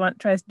somebody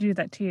tries to do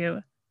that to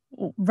you,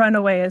 run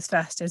away as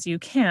fast as you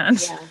can.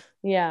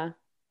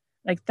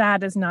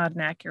 That is not an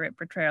accurate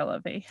portrayal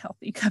of a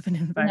healthy coven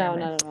environment.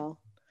 No, not at all.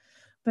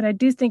 But I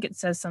do think it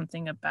says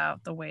something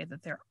about the way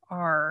that there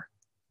are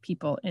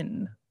people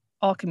in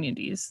all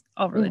communities,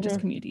 all religious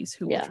communities,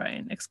 who will try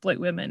and exploit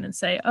women and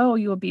say, oh,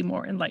 you will be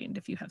more enlightened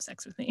if you have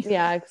sex with me.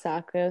 Yeah,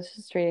 exactly. I was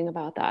just reading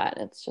about that.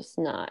 It's just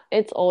not.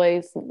 It's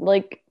always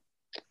it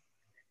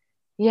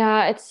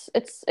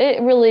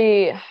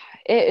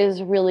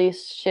is really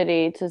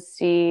shitty to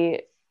see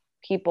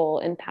people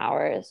in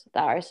powers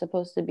that are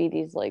supposed to be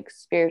these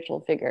spiritual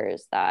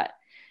figures that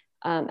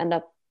end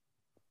up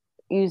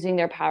using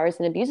their powers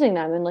and abusing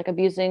them, and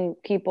abusing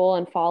people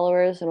and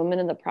followers and women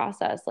in the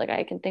process.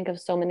 I can think of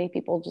so many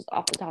people just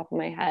off the top of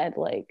my head,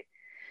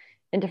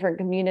 in different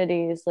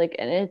communities,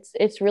 and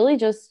it's really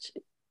just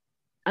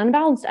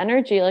unbalanced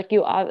energy.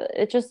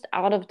 It's just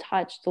out of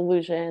touch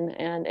delusion,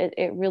 and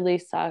it really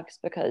sucks,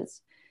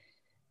 because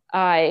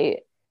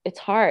it's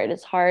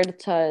hard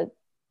to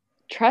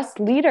trust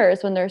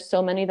leaders when there's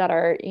so many that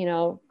are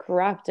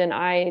corrupt. And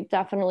I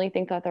definitely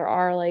think that there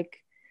are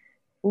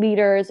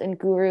leaders and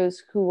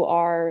gurus who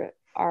are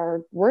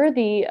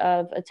worthy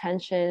of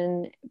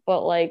attention,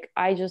 but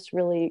I just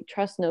really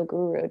trust no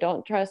guru.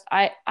 Don't trust.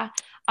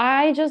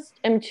 I just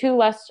am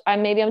too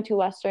maybe I'm too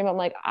Western, but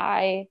I'm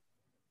I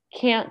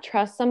can't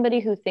trust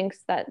somebody who thinks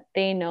that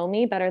they know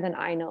me better than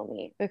I know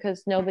me,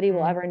 because nobody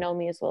will ever know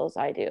me as well as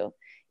I do.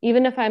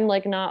 Even if I'm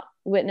not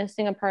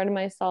witnessing a part of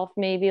myself,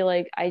 maybe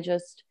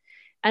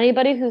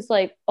anybody who's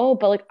oh,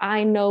 but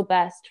I know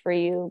best for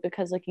you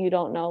because you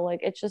don't know,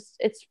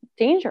 it's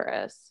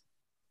dangerous.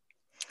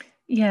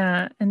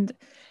 Yeah. And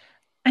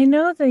I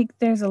know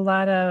there's a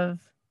lot of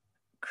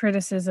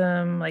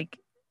criticism,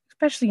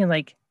 especially in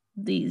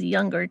these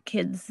younger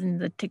kids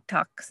and the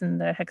TikToks and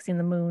the Hexing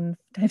the Moon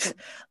types,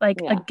 like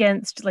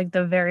against like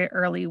the very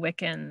early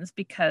Wiccans,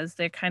 because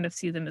they kind of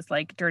see them as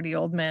like dirty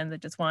old men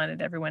that just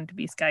wanted everyone to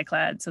be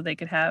skyclad so they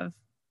could have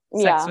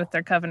sex with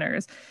their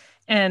covenants.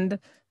 And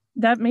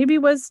that maybe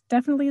was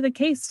definitely the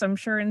case, I'm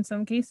sure, in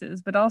some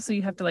cases, but also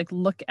you have to like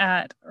look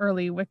at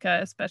early Wicca,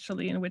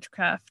 especially in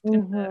witchcraft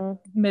in the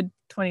mid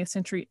 20th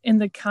century, in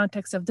the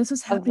context of this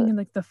was happening in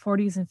like the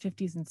 40s and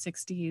 50s and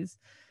 60s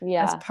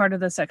as part of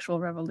the sexual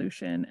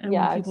revolution. And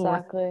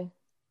when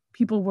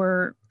people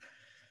were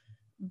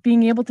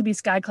being able to be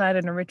skyclad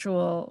in a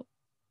ritual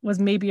was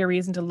maybe a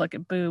reason to look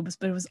at boobs,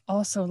 but it was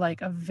also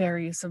like a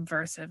very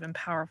subversive and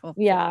powerful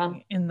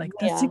thing in like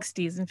the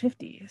 60s and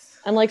 50s.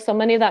 And like so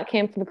much of that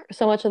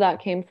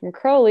came from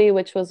Crowley,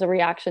 which was a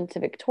reaction to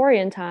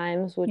Victorian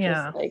times, which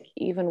was like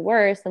even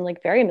worse and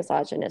like very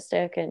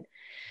misogynistic. And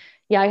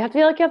you have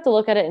to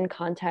look at it in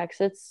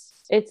context.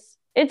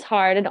 It's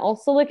hard. And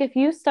also like if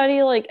you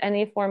study like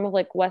any form of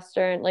like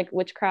Western, like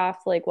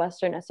witchcraft, like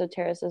Western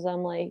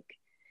esotericism, like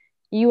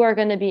you are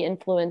going to be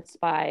influenced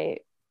by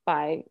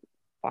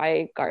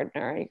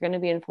Gardner. You're going to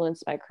be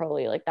influenced by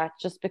Crowley, like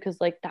that's just because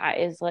like that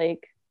is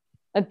like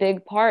a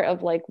big part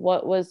of like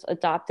what was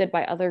adopted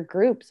by other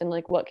groups and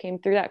like what came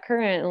through that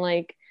current. And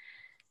like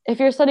if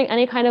you're studying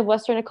any kind of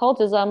Western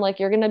occultism, like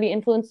you're going to be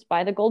influenced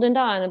by the Golden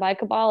Dawn and by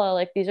Kabbalah.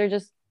 Like this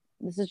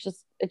is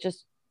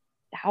just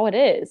how it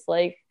is.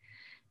 Like,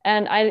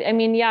 and I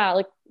mean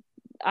like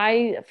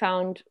I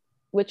found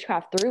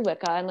witchcraft through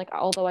Wicca, and like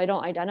although I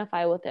don't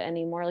identify with it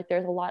anymore, like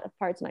there's a lot of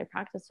parts of my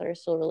practice that are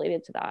still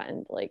related to that,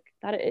 and like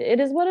that it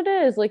is what it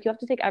is. Like you have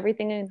to take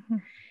everything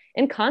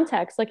in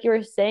context, like you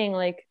were saying,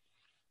 like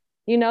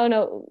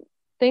no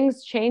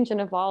things change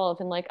and evolve,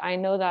 and like I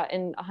know that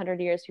in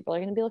 100 years people are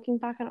going to be looking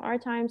back on our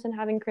times and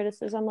having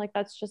criticism, like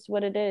that's just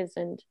what it is.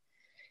 And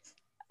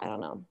I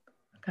don't know,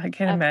 I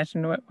can't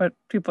imagine what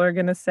people are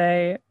going to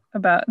say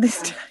about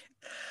this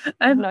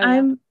time.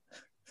 I'm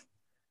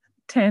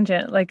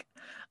tangent, like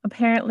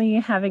apparently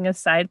having a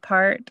side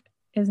part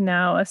is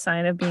now a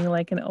sign of being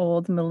like an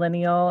old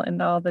millennial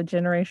and all the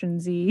Generation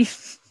Z.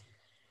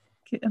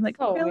 I'm like,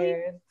 so really?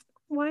 Weird.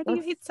 Why do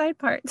you hate side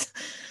parts?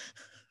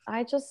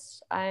 You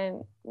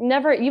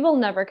will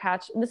never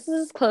catch, this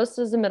is as close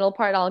as the middle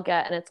part I'll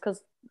get, and it's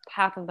because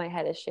half of my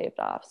head is shaved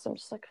off. So I'm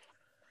just like,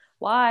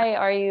 why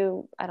are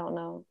you, I don't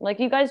know. Like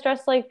you guys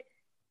dress like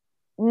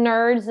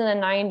nerds in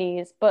the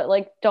 90s, but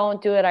like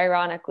don't do it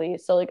ironically.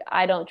 So like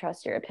I don't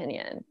trust your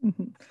opinion.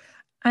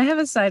 I have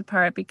a side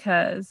part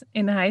because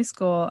in high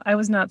school, I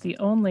was not the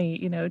only,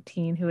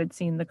 teen who had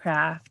seen The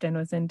Craft and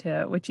was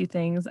into witchy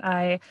things.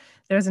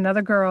 There's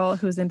another girl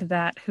who was into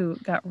that who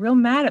got real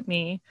mad at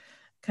me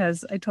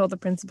because I told the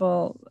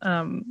principal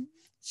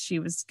she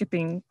was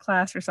skipping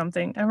class or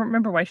something. I don't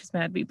remember why she's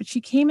mad at me, but she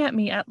came at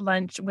me at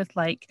lunch with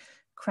like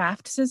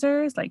craft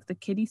scissors, like the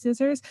kitty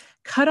scissors,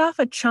 cut off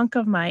a chunk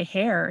of my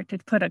hair to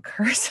put a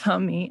curse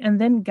on me, and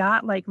then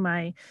got like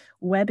my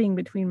webbing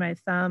between my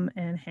thumb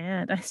and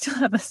hand. I still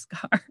have a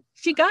scar.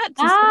 She got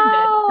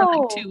suspended for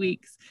like 2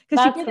 weeks.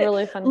 That's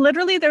really funny.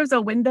 Literally, there was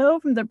a window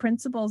from the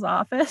principal's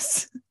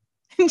office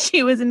and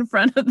she was in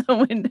front of the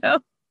window.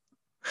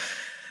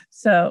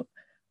 So,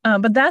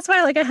 but that's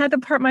why like I had to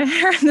part my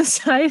hair on the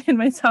side in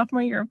my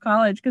sophomore year of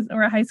college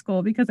or high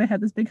school, because I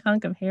had this big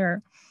hunk of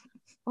hair.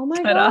 Oh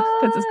my God! Off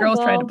because this girl's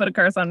trying to put a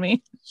curse on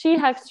me. She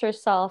hexed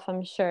herself,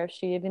 I'm sure, if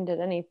she even did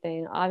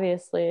anything.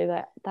 Obviously,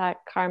 that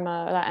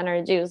karma, that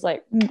energy was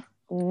like,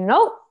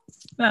 nope.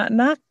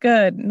 Not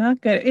good.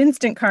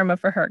 Instant karma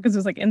for her, because it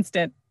was like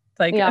instant.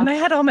 Like, and I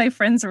had all my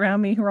friends around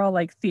me who were all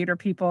like theater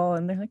people,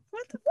 and they're like,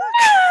 "What the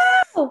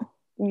fuck?"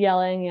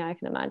 Yelling. Yeah, I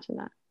can imagine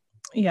that.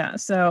 Yeah.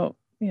 So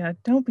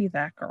don't be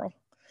that girl.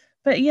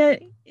 But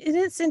yet, it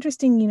is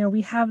interesting,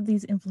 we have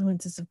these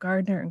influences of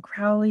Gardner and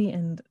Crowley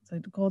and the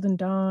Golden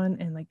Dawn,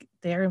 and like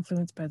they're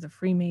influenced by the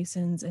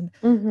Freemasons, and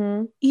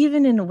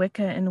even in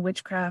Wicca and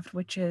witchcraft,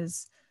 which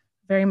is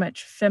very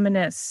much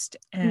feminist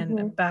and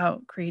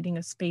about creating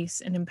a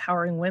space and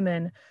empowering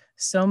women,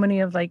 so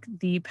many of like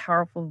the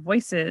powerful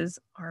voices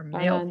are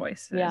male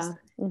voices. Yeah.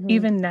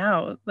 Even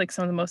now, like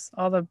some of the most,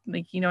 all the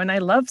like, and I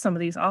love some of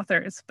these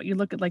authors, but you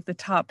look at like the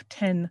top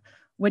 10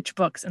 witch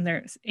books and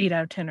there's 8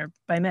 out of 10 are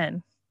by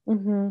men.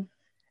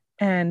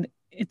 And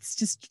it's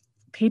just,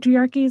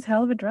 patriarchy is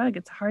hell of a drug.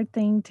 It's a hard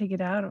thing to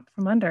get out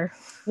from under.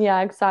 Yeah,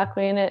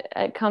 exactly. And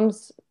it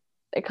comes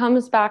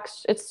back,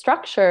 it's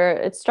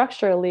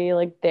structurally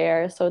like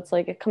there. So it's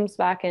like, it comes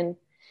back in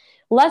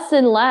less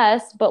and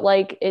less, but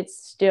like, it's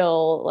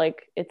still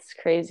like, it's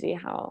crazy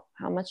how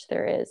much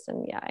there is.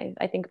 And yeah,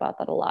 I think about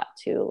that a lot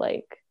too.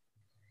 Like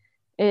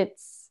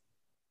it's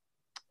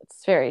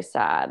very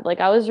sad. Like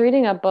I was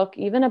reading a book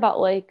even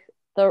about like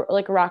the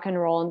like rock and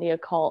roll and the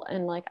occult,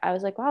 and like I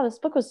was like, wow, this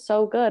book was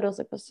so good. I was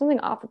like, there's something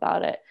off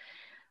about it.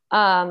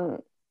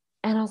 And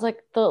I was like,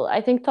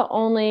 I think the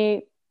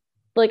only,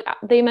 like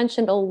they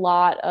mentioned a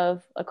lot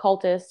of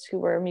occultists who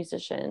were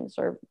musicians,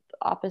 or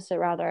opposite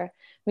rather,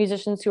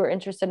 musicians who were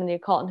interested in the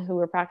occult and who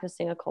were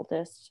practicing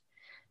occultist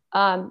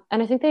And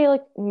I think they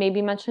like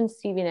maybe mentioned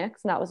Stevie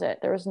Nicks, and that was it.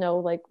 There was no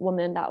like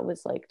woman that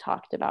was like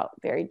talked about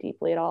very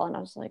deeply at all. And I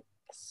was like,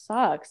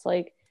 sucks.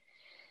 Like,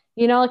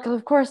 you know, like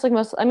of course, like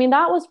most, I mean,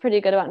 that was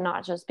pretty good about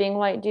not just being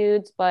white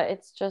dudes, but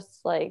it's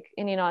just like,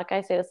 and you know, like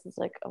I say, this is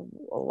like a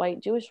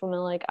white Jewish woman.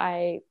 Like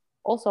I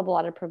also have a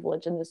lot of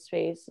privilege in this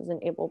space as an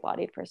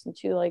able-bodied person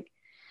too. Like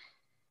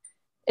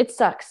it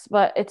sucks,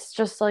 but it's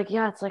just like,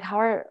 yeah, it's like, how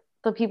are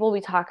the people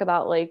we talk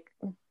about like,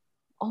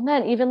 oh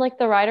man, even like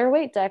the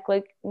Rider-Waite deck,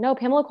 like no,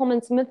 Pamela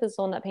Coleman Smith is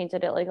the one that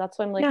painted it. Like that's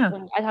why I'm like,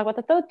 when I talk about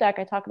the Thoth deck,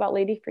 I talk about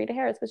Lady Frida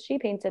Harris because she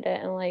painted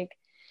it. And like,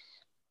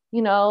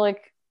 you know,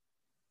 like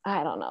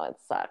I don't know, it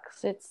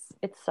sucks.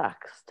 It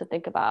sucks to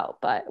think about,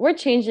 but we're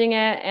changing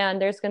it,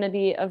 and there's going to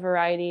be a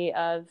variety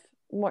of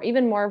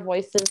even more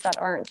voices that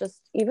aren't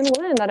just even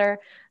women, that are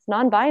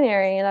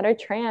non-binary and that are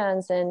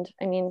trans. And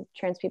I mean,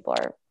 trans people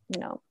are, you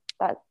know,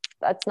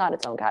 that's not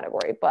its own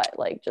category, but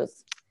like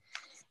just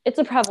it's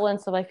a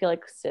prevalence of, I feel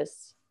like,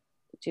 cis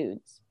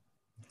dudes.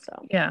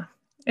 So yeah,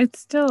 it's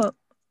still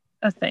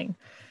a thing.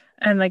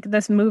 And like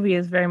this movie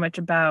is very much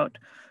about,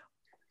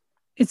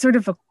 it's sort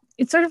of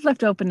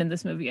left open in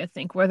this movie, I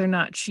think, whether or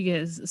not she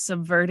is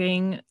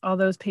subverting all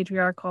those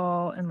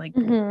patriarchal and like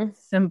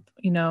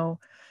you know,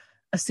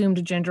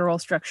 assumed gender role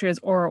structures,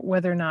 or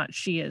whether or not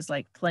she is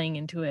like playing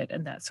into it,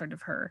 and that's sort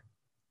of her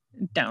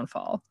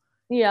downfall.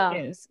 Yeah,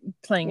 is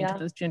playing into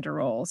those gender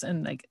roles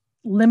and like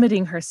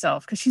limiting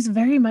herself, because she's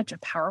very much a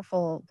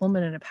powerful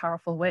woman and a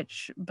powerful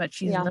witch, but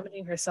she's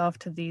limiting herself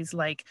to these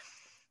like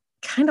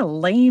kind of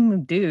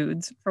lame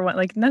dudes. For what,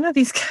 like none of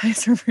these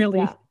guys are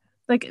really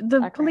like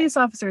the police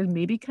officer is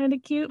maybe kind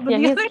of cute, but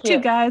the other two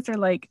guys are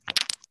like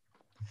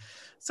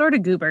sort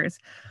of goobers.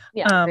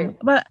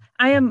 But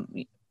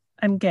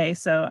I'm gay,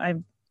 so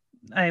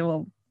I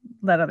will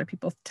let other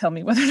people tell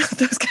me whether or not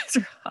those guys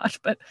are hot,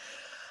 but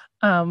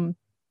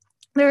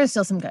there are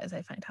still some guys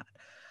I find hot,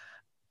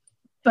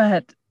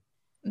 but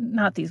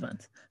not these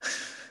ones.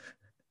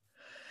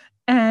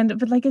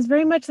 But like it's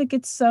very much like,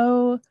 it's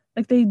so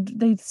like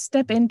they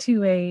step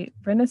into a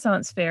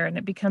Renaissance fair and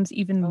it becomes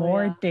even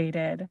more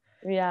dated.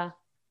 Yeah.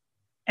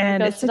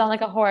 And it's on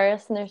like a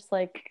horse, and there's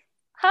like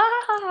ha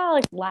ha ha ha,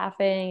 like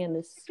laughing, and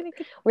this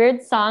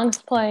weird songs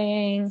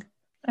playing.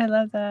 I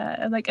love that.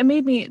 And like it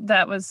made me,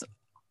 that was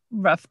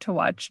rough to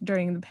watch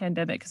during the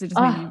pandemic because it just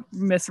made me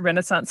miss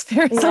Renaissance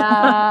fair so much.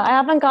 I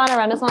haven't gone to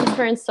Renaissance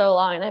fair in so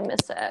long, and I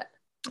miss it.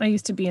 I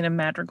used to be in a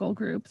madrigal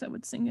group that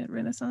would sing at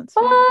Renaissance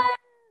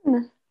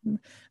fair.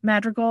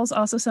 Madrigals,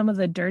 also some of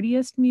the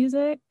dirtiest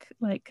music,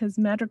 like because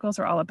madrigals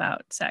are all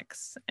about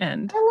sex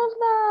and I love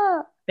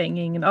that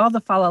banging, and all the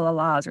fa la la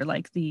la's are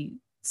like the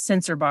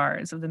censor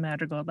bars of the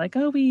madrigal, like,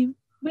 oh, we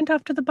went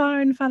off to the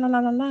barn, fa la la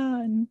la la,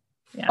 and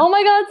oh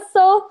my god,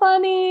 so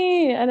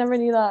funny. I never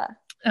knew that.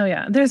 Oh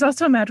yeah, there's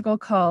also a madrigal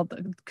called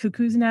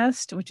Cuckoo's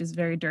Nest, which is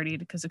very dirty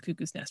because a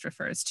cuckoo's nest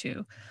refers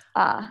to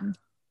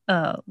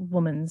a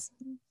woman's,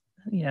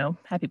 you know,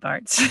 happy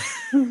parts.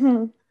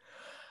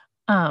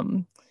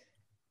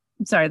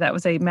 Sorry, that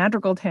was a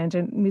madrigal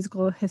tangent.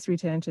 Musical history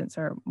tangents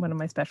are one of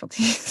my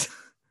specialties.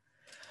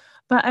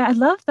 But I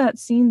love that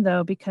scene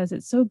though, because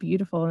it's so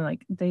beautiful, and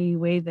like the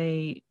way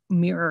they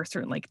mirror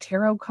certain like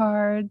tarot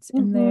cards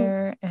in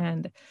there,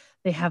 and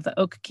they have the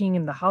Oak King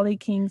and the Holly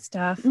King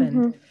stuff.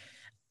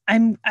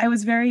 And I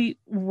was very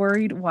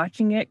worried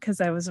watching it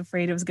because I was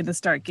afraid it was going to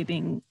start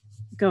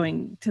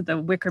going to the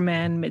Wicker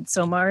Man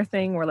Midsommar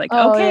thing. We're like,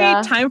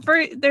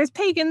 there's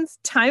pagans,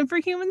 time for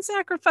human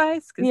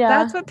sacrifice, because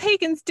that's what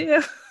pagans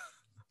do.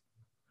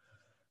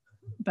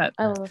 But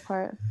I love the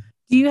part.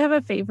 Do you have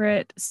a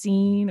favorite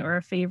scene or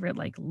a favorite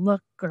like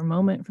look or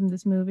moment from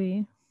this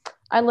movie?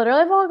 I literally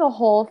have like a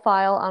whole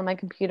file on my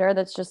computer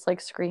that's just like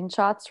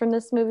screenshots from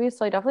this movie.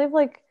 So I definitely have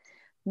like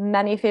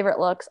many favorite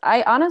looks.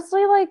 I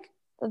honestly like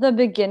the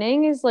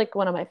beginning is like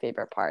one of my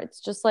favorite parts.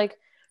 Just like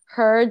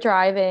her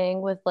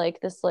driving with like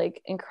this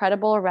like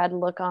incredible red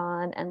look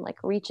on, and like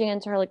reaching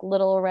into her like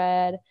little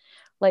red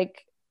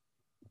like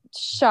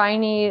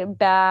shiny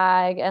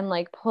bag, and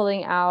like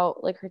pulling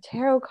out like her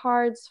tarot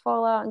cards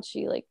fall out, and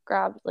she like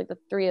grabs like the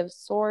Three of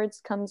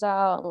Swords comes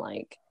out, and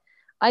like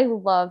I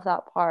love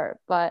that part.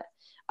 But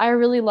I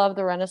really love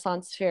the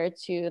Renaissance fair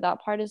too.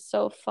 That part is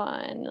so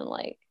fun, and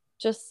like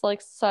just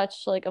like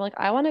such like I'm like,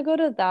 I want to go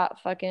to that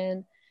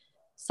fucking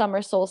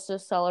summer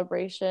solstice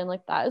celebration.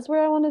 Like that is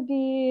where I want to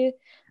be.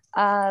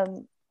 I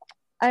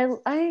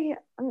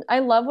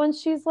love when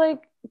she's like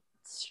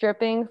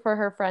stripping for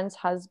her friend's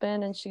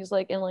husband, and she's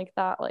like in like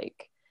that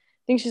like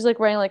I think she's like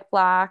wearing like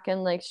black,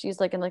 and like she's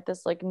like in like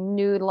this like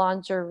nude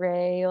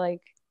lingerie.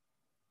 Like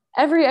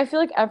I feel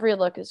like every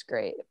look is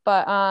great,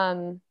 but I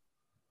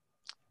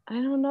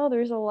don't know,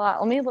 there's a lot.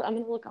 I'm gonna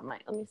look on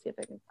let me see if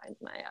I can find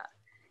my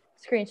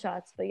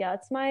screenshots. But yeah,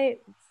 it's my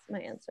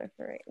answer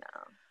for right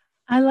now.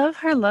 I love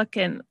her look,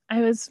 and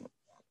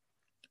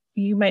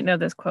you might know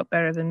this quote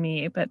better than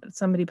me, but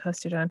somebody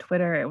posted on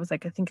Twitter. It was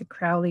like, I think a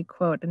Crowley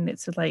quote, and it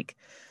said like,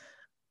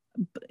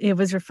 it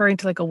was referring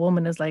to like a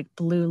woman as like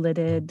blue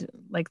lidded,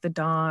 like the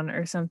dawn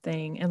or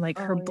something, and like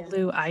her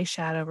blue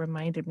eyeshadow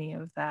reminded me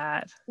of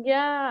that.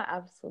 Yeah,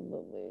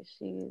 absolutely.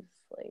 She's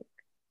like,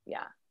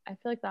 yeah, I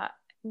feel like that.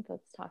 I think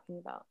that's talking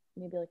about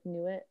maybe like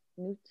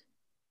Newt,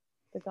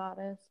 the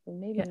goddess, but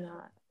maybe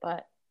not.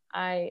 But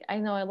I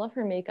know I love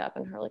her makeup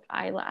and her like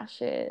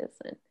eyelashes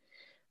and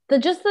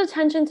the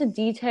attention to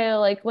detail.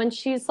 Like when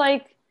she's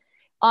like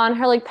on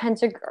her like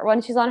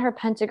when she's on her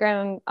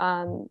pentagram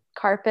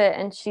carpet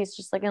and she's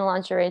just like in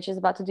lingerie and she's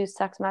about to do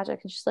sex magic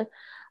and she's like,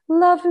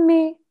 love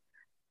me,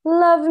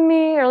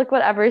 or like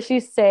whatever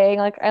she's saying.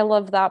 Like I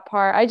love that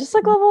part. I just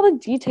like love all the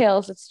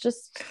details. It's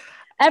just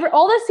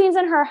all the scenes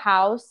in her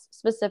house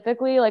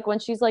specifically, like when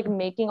she's like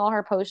making all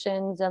her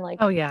potions and like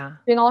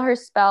doing all her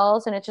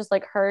spells, and it's just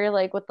like her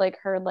like with like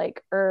her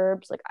like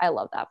herbs. Like I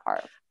love that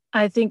part.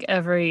 I think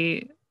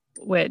every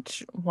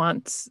witch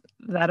wants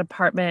that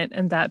apartment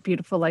and that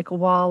beautiful like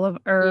wall of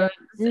herbs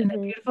and a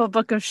beautiful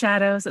book of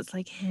shadows that's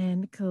like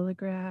hand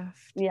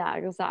calligraphed. Yeah,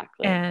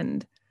 exactly.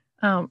 And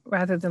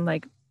rather than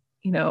like,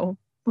 you know,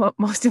 what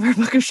most of our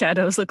book of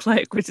shadows look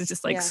like, which is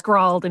just like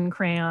scrawled in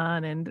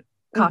crayon and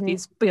coffee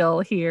spill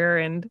here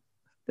and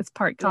this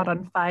part caught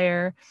on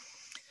fire.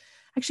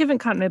 I actually haven't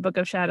caught my book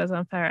of shadows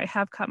on fire. I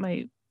have caught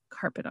my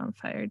carpet on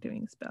fire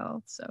doing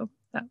spells. So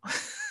that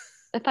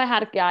if I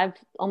had, I've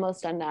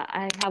almost done that.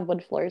 I have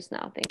wood floors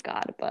now, thank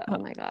God. But oh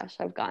my gosh,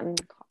 I've gotten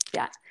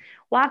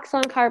wax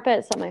on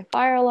carpet, set my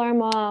fire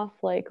alarm off,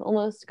 like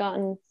almost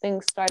gotten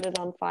things started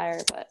on fire.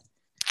 But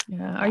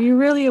are you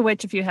really a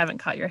witch if you haven't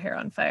caught your hair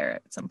on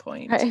fire at some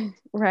point?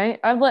 Right.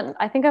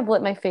 I think I've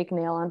lit my fake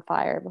nail on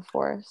fire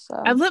before.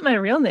 So I've lit my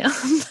real nail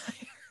on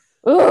fire.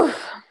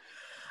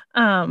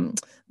 Oof.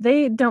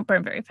 They don't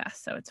burn very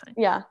fast, so it's fine.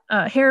 Yeah.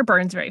 Hair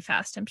burns very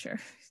fast, I'm sure.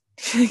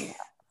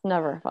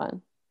 Never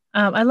fun.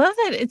 I love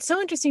that. It's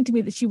so interesting to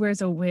me that she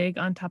wears a wig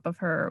on top of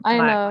her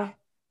black. I know.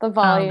 The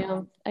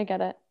volume. I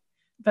get it.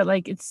 But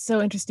like it's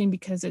so interesting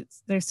because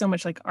there's so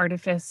much like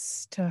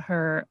artifice to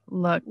her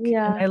look.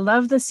 Yeah. And I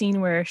love the scene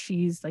where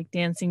she's like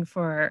dancing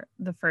for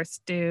the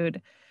first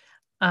dude.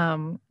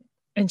 And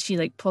she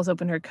like pulls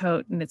open her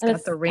coat and it's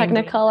got the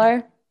rainbow.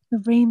 Technicolor.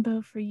 The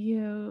rainbow for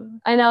you.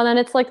 I know. And then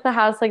it's like the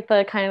house, like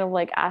the kind of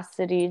like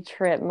acidy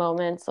trip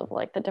moments of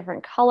like the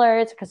different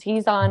colors because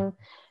he's on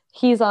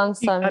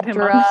some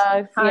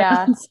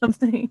drugs.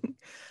 Something.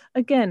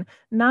 Again,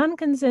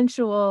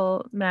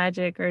 non-consensual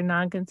magic or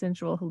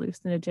non-consensual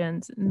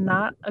hallucinogens,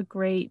 not a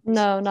good thing.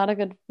 Not a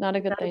good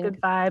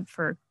vibe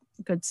for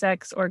good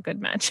sex or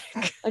good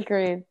magic.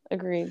 Agreed.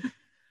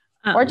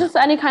 Or just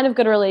any kind of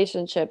good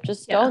relationship.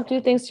 Just don't do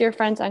things to your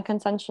friends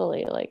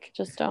unconsensually. Like,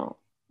 just don't.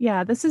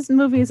 Yeah, this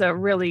movie is a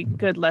really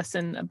good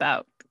lesson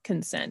about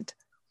consent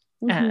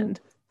and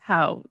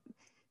how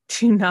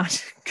to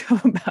not go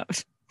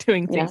about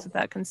doing things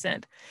without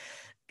consent.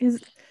 Because,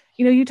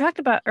 you know, you talked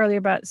about earlier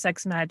about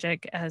sex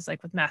magic as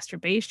like with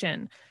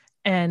masturbation,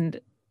 and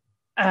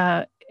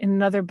in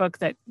another book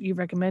that you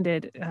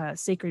recommended,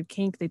 Sacred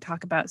Kink, they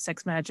talk about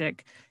sex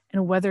magic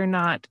and whether or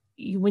not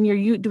when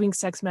you're doing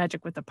sex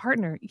magic with a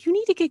partner, you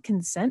need to get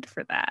consent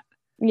for that.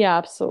 Yeah,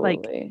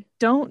 absolutely. Like,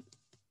 don't,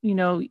 you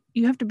know,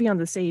 you have to be on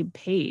the same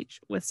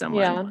page with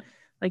someone. Yeah.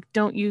 Like,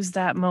 don't use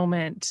that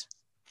moment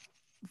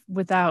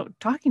without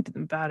talking to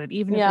them about it,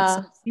 even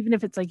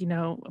if it's like, you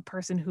know, a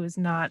person who is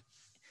not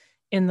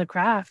in the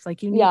craft.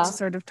 Like, you need to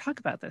sort of talk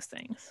about those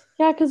things.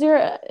 Yeah, because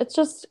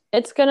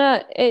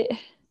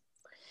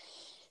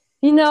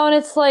you know, and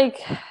it's like,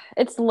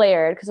 it's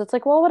layered because it's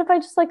like, well, what if I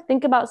just like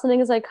think about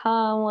something as I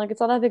come? Like, it's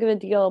not that big of a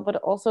deal. But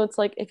also it's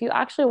like, if you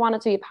actually want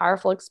it to be a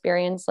powerful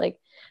experience, like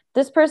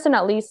this person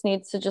at least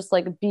needs to just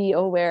like be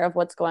aware of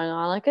what's going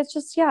on. Like, it's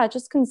just,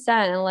 just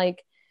consent. And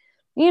like,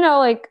 you know,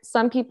 like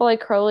some people like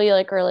Crowley,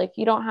 like, are like,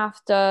 you don't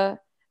have to,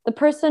 the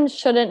person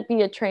shouldn't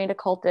be a trained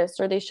occultist,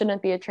 or they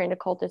shouldn't be a trained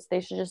occultist. They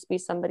should just be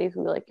somebody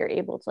who like you're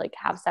able to like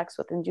have sex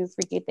with and do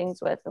freaky things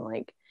with. And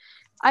like,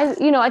 I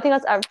think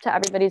that's up to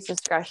everybody's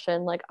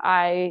discretion. Like,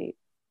 I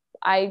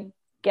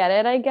get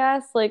it, I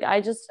guess. Like,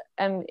 I just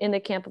am in the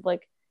camp of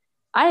like,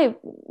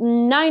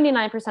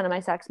 99% of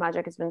my sex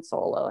magic has been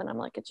solo, and I'm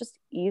like, it's just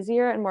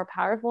easier and more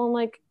powerful and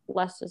like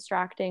less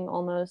distracting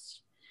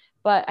almost.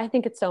 But I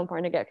think it's so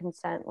important to get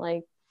consent.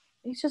 Like,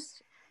 it's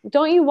just,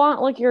 don't you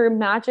want like your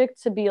magic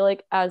to be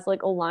like as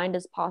like aligned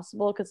as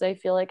possible? Because I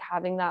feel like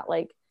having that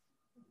like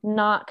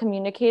not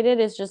communicated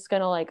is just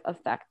gonna like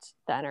affect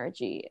the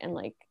energy and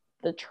like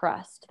the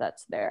trust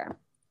that's there.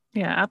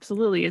 Yeah,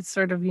 absolutely. It's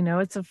sort of, you know,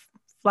 it's a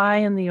fly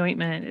in the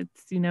ointment.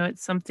 It's, you know,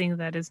 it's something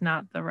that is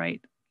not the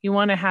right. You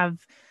want to have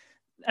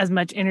as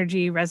much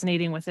energy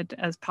resonating with it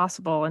as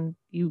possible, and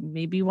you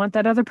maybe want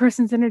that other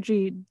person's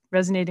energy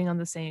resonating on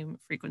the same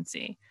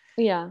frequency.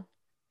 Yeah.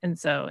 And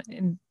so,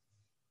 and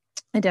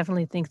I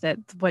definitely think that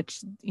what,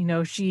 you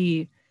know,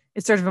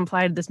 it's sort of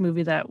implied in this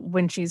movie that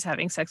when she's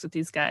having sex with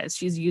these guys,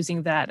 she's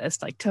using that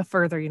as like to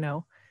further, you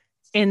know,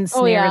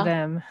 ensnare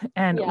them.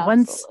 And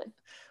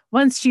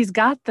once she's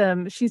got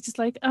them, she's just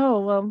like, oh,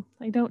 well,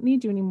 I don't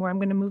need you anymore. I'm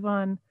going to move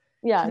on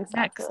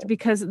next,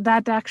 because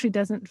that actually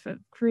doesn't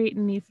create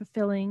any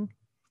fulfilling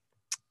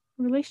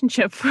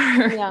relationship for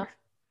her. Yeah,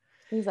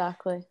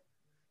 exactly.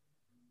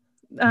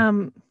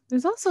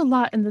 There's also a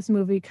lot in this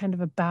movie kind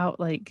of about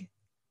like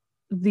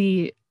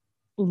the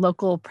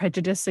local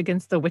prejudice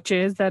against the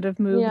witches that have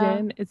moved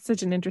in. It's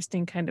such an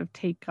interesting kind of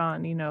take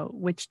on, you know,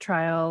 witch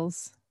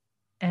trials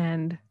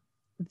and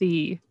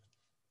the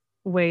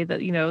way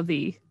that, you know,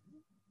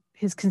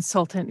 his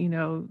consultant, you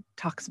know,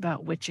 talks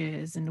about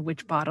witches and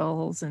witch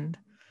bottles and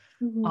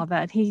all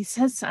that. He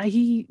says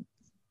he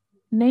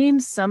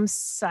names some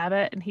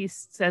Sabbath and he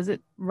says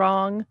it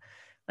wrong,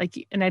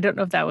 like, and I don't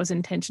know if that was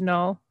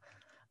intentional,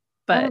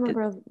 but I don't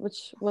remember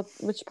which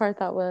part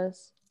that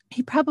was.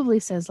 He probably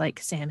says like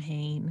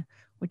Samhain,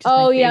 which is my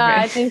favorite. Yeah,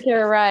 I think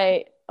you're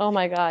right. Oh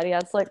my god, yeah,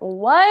 it's like,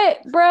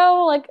 what,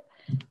 bro? Like,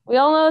 we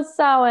all know it's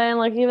Samhain.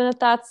 Like, even if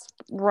that's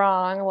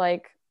wrong,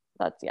 like,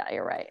 that's, yeah,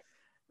 you're right.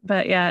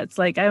 But yeah, it's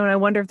like I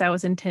wonder if that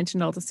was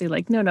intentional to say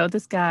like, no,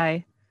 this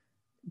guy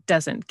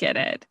doesn't get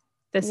it.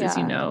 This is,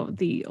 you know,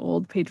 the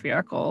old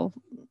patriarchal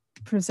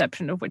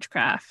perception of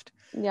witchcraft.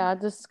 Yeah,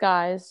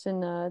 disguised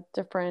in a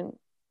different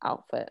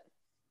outfit.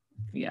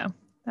 Yeah,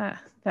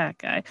 that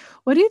guy.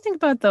 What do you think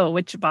about the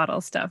witch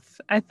bottle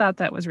stuff? I thought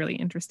that was really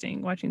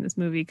interesting watching this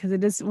movie because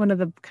it is one of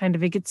the kind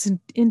of, it gets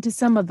into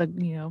some of the,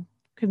 you know,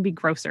 can be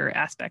grosser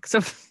aspects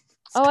of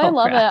I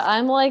love it.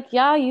 I'm like,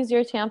 yeah, use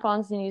your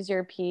tampons and use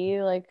your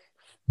pee. Like,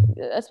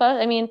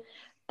 especially, I mean,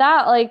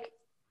 that, like,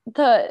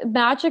 the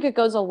magic it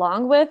goes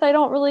along with, I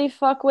don't really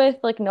fuck with.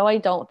 Like, no, I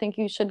don't think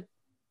you should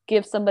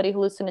give somebody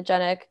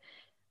hallucinogenic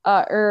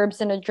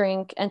herbs in a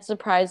drink and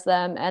surprise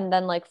them and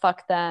then like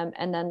fuck them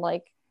and then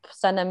like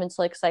send them into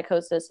like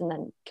psychosis and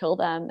then kill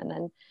them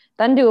and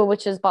then do a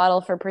witch's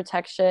bottle for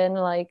protection.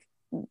 Like,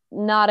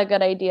 not a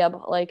good idea.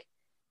 But like,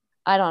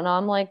 I don't know,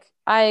 I'm like,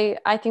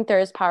 I think there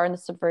is power in the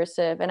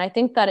subversive, and I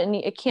think that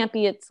it can't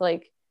be, it's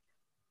like,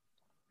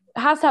 it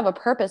has to have a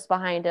purpose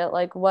behind it.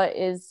 Like, what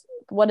is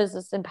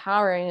this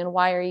empowering, and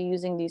why are you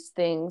using these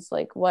things?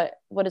 Like, what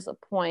is the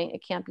point?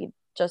 It can't be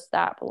just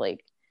that. But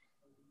like,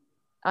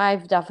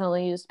 I've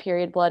definitely used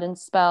period blood and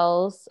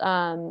spells,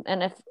 and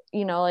if,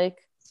 you know, like,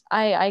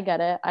 I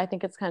get it. I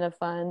think it's kind of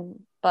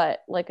fun,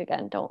 but like,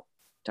 again,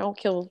 don't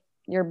kill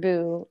your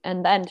boo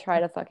and then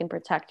try to fucking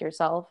protect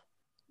yourself.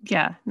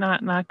 Yeah,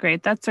 not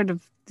great. That's sort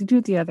of, to do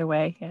it the other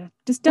way. Yeah,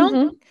 just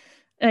don't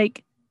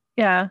like.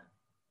 Yeah,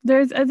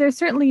 there's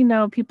certainly, you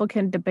know, people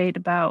can debate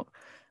about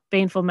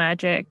baneful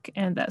magic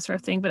and that sort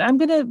of thing, but I'm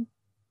gonna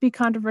be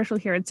controversial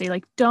here and say,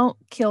 like, don't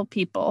kill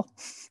people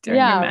during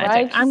your magic.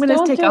 Right? I'm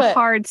gonna take a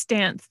hard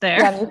stance there.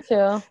 Yeah, me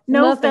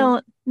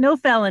too. No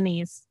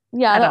felonies.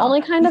 Yeah, the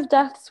only kind of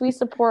deaths we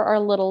support are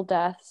little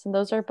deaths, and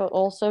those are but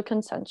also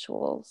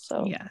consensual.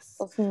 So yes,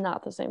 that's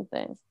not the same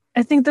thing.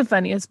 I think the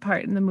funniest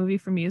part in the movie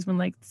for me is when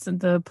like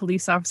the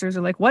police officers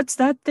are like, "What's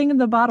that thing in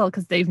the bottle?"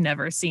 Because they've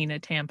never seen a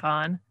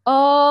tampon.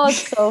 Oh,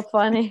 it's so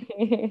funny.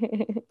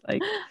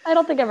 Like, I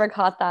don't think I ever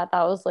caught that.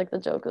 That was like the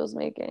joke I was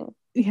making.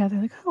 Yeah,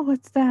 they're like, "Oh,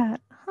 what's that?"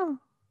 Huh.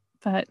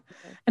 But,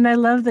 and I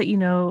love that, you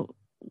know,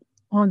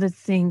 one of the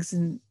things,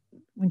 and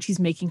when she's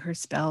making her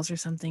spells or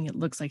something, it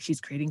looks like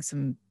she's creating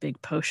some big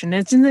potion.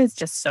 It's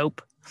just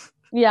soap.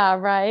 Yeah,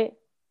 right.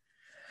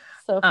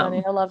 So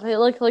funny. I love it.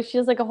 Like she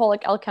has like a whole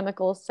like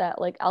alchemical set,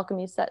 like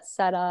alchemy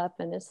set up,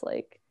 and it's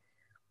like,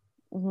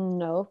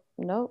 nope,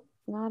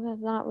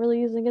 not really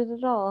using it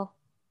at all.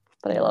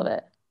 But I love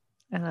it.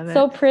 I love it.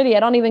 So pretty. I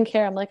don't even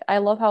care. I'm like, I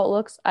love how it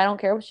looks. I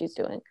don't care what she's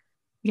doing.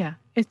 Yeah,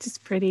 it's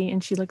just pretty,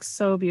 and she looks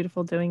so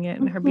beautiful doing it,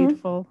 and her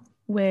beautiful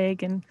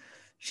wig, and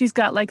she's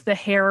got like the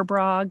hair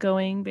bra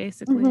going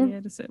basically,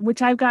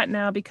 which I've got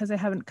now because I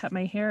haven't cut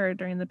my hair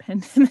during the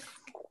pandemic.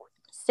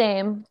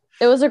 Same.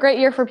 It was a great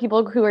year for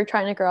people who were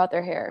trying to grow out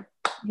their hair.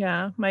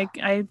 Yeah,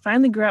 I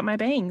finally grew out my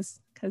bangs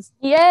because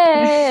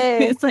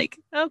yay, it's like,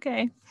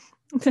 okay,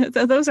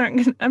 those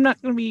aren't. I'm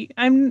not gonna be.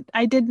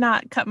 I did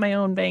not cut my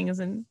own bangs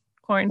in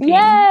quarantine.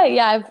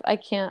 Yeah. I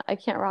can't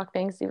rock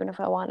bangs even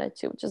if I wanted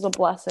to, which is a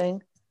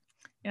blessing.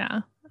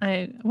 Yeah.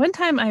 One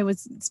time I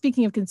was,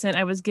 speaking of consent,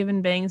 I was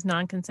given bangs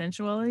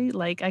non-consensually.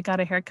 Like, I got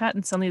a haircut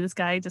and suddenly this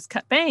guy just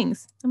cut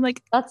bangs. I'm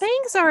like,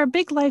 bangs are a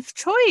big life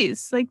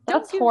choice. Like,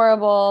 that's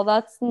horrible.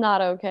 That's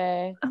not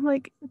okay. I'm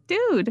like,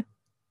 dude,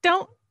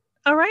 don't.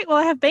 All right, well,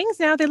 I have bangs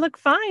now. They look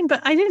fine,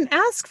 but I didn't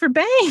ask for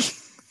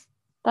bangs.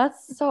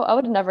 That's so, I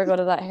would never go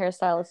to that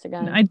hairstylist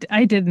again. No,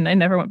 I didn't. I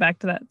never went back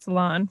to that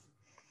salon.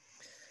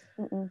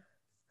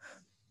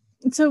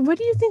 So what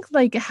do you think,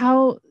 like,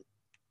 how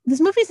this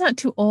movie's not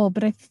too old,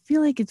 but I feel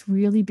like it's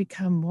really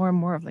become more and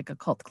more of like a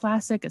cult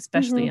classic,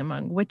 especially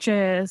among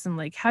witches. And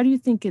like, how do you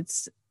think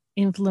it's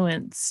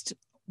influenced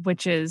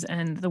witches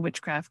and the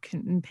witchcraft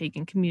and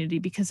pagan community?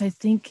 Because I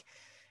think,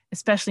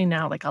 especially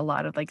now, like a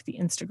lot of like the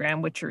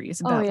Instagram witchery is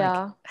about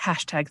like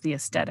hashtag the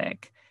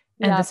aesthetic.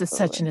 And this is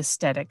such an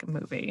aesthetic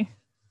movie.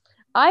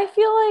 I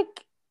feel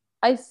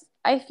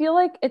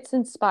like it's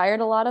inspired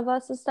a lot of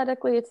us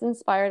aesthetically. It's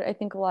inspired, I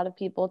think, a lot of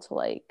people to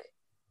like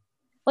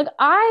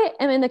I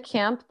am in the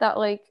camp that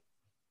like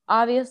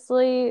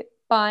obviously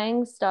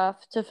buying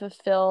stuff to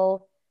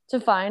to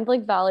find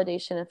like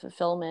validation and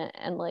fulfillment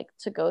and like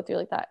to go through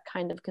like that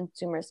kind of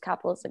consumerist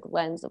capitalistic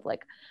lens of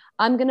like,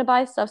 I'm going to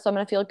buy stuff, so I'm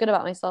going to feel good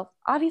about myself.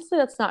 Obviously,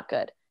 that's not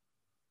good.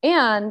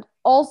 And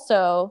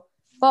also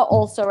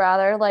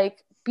rather,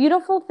 like,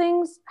 beautiful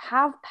things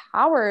have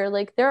power.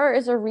 Like, there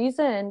is a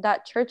reason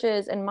that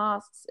churches and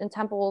mosques and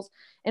temples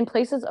and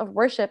places of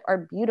worship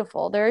are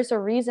beautiful. There is a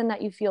reason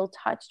that you feel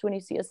touched when you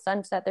see a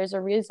sunset. There's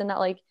a reason that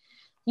like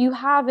you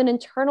have an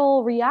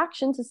internal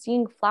reaction to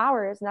seeing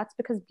flowers, and that's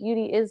because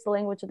beauty is the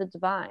language of the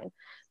divine.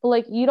 But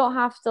like, you don't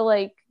have to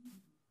like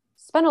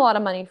spend a lot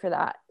of money for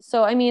that.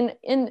 So I mean,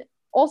 and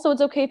also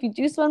it's okay if you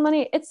do spend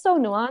money. It's so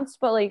nuanced,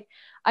 but like,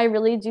 I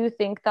really do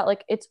think that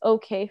like it's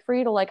okay for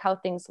you to like how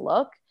things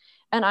look.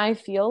 And I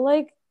feel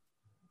like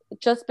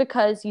just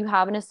because you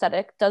have an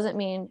aesthetic doesn't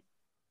mean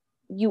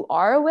you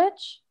are a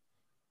witch,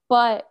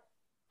 but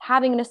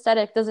having an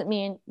aesthetic doesn't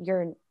mean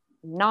you're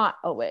not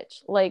a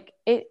witch. Like,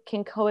 it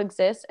can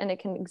coexist and it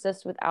can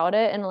exist without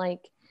it. And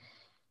like,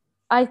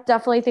 I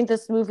definitely think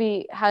this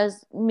movie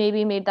has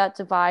maybe made that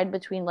divide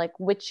between like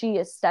witchy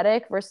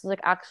aesthetic versus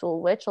like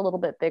actual witch a little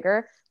bit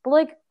bigger. But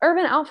like,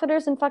 Urban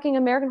Outfitters and fucking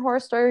American Horror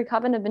Story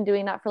Coven have been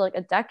doing that for like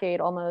a decade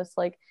almost.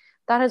 Like,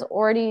 that has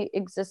already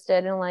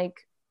existed. And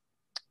like,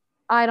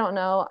 I don't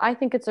know, I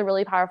think it's a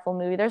really powerful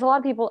movie. There's a lot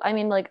of people, I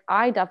mean, like,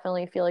 I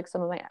definitely feel like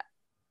some of my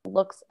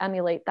looks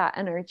emulate that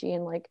energy,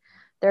 and like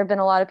there have been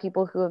a lot of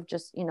people who have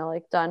just, you know,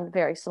 like done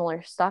very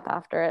similar stuff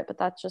after it, but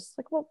that's just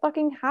like what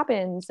fucking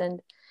happens. And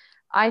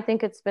I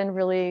think it's been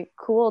really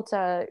cool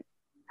to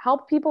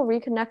help people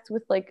reconnect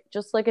with like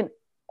just like an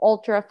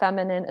ultra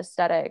feminine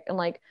aesthetic and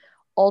like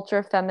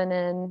ultra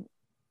feminine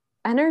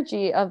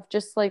energy of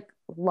just like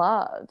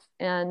love.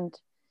 And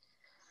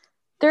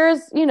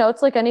there's, you know,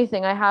 it's like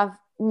anything, I have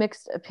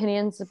mixed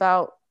opinions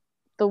about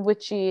the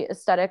witchy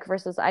aesthetic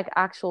versus like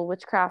actual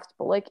witchcraft,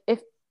 but like if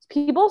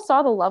people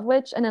saw the Love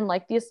Witch and then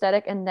like the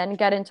aesthetic and then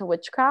get into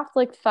witchcraft,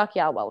 like fuck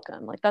yeah,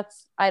 welcome. Like,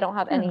 that's, I don't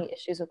have any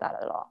issues with that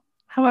at all.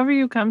 However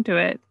you come to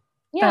it.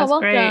 Yeah, that's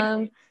welcome.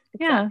 Great.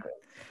 Yeah. Exactly.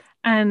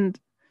 And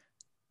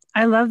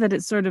I love that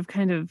it sort of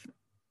kind of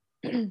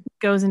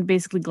goes in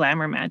basically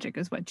glamour magic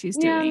is what she's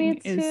doing. Yeah, me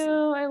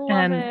too. I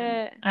love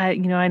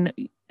it.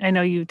 I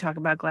know you talk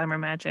about glamour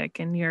magic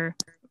and you're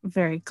a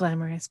very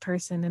glamorous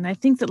person. And I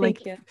think that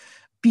like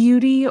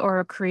beauty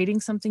or creating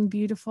something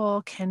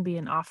beautiful can be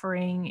an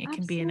offering. It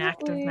can be an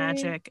act of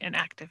magic, an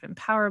act of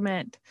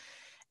empowerment.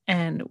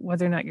 And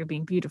whether or not you're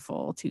being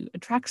beautiful to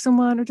attract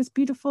someone or just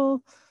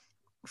beautiful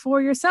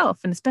for yourself.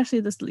 And especially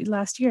this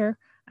last year,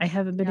 I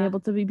haven't been able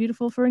to be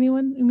beautiful for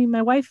anyone. I mean,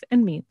 my wife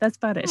and me, that's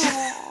about it.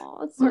 Oh,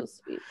 that's so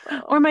sweet.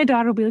 Or my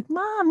daughter will be like,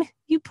 Mom,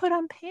 you put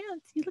on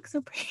pants. You look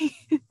so pretty.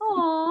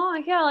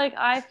 Oh, yeah. Like,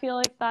 I feel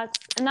like that's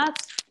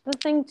the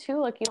thing too.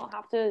 Like, you don't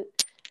have to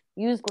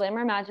use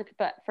glamour magic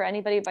but for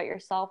anybody but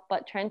yourself,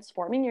 but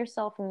transforming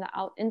yourself from the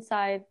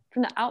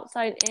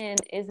outside in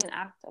is an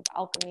act of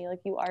alchemy.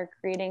 Like, you are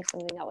creating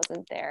something that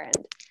wasn't there.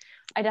 And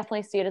I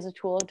definitely see it as a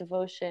tool of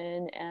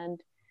devotion,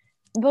 and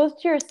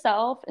both to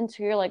yourself and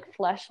to your like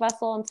flesh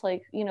vessel and to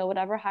like, you know,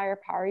 whatever higher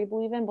power you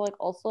believe in, but like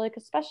also like,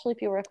 especially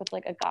if you work with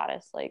like a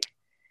goddess, like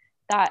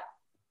that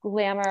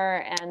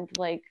glamour and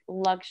like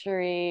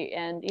luxury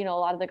and, you know,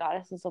 a lot of the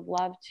goddesses of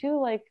love too,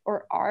 like,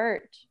 or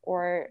art,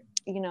 or,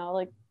 you know,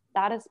 like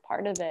that is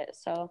part of it.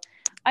 So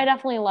I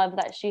definitely love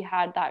that she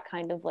had that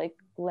kind of like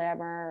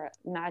glamour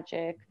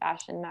magic,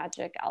 fashion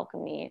magic,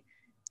 alchemy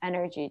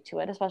energy to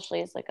it,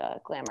 especially as like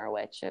a glamour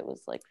witch. It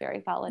was like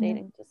very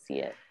validating to see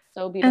it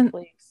so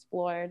beautifully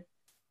explored.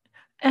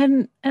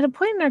 And at a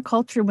point in our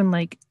culture when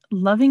like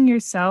loving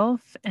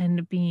yourself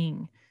and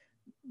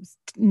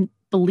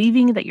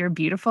believing that you're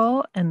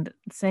beautiful and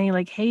saying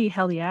like, hey,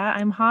 hell yeah,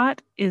 I'm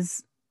hot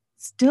is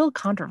still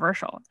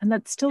controversial, and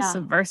that's still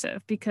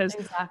subversive, because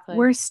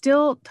we're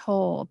still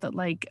told that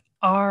like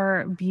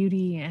our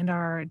beauty and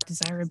our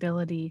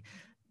desirability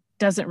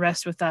doesn't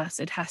rest with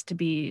us. It has to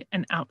be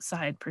an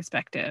outside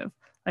perspective.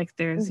 Like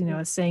there's, you know,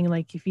 a saying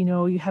like, if you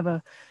know you have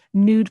a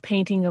nude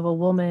painting of a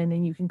woman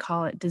and you can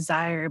call it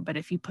desire, but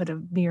if you put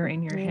a mirror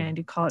in your hand,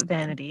 you call it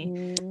vanity.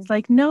 It's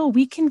like, no,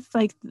 we can,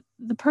 like,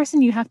 the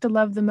person you have to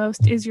love the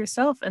most is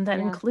yourself. And that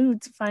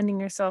includes finding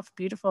yourself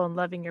beautiful and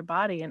loving your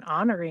body and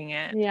honoring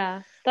it.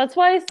 Yeah. That's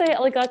why I say,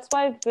 like, that's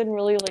why I've been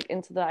really like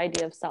into the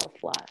idea of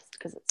self-lust,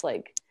 because it's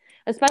like,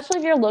 especially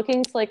if you're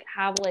looking to like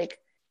have like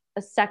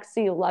a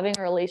sexy, loving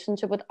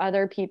relationship with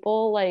other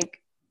people, like,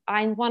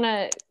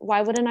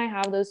 why wouldn't I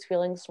have those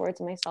feelings towards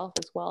myself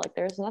as well? Like,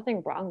 there's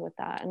nothing wrong with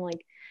that. And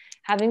like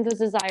having those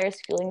desires,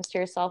 feelings to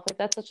yourself, like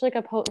that's such like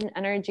a potent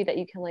energy that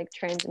you can like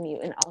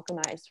transmute and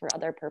alchemize for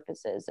other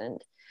purposes.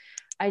 And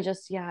I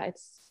just,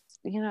 it's,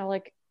 you know,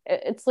 like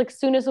it's like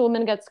soon as a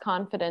woman gets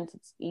confident,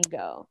 it's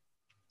ego.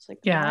 It's like,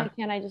 why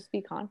can't I just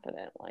be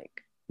confident?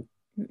 Like,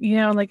 you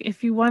know, like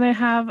if you want to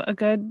have a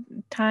good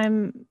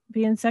time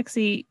being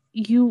sexy,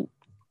 you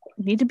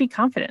need to be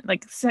confident.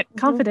 Like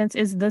confidence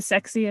is the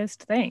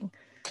sexiest thing.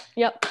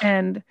 Yep.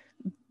 And,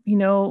 you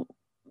know,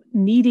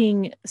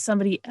 needing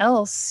somebody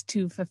else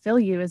to fulfill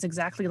you is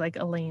exactly like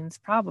Elaine's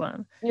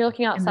problem. You're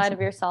looking outside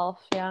of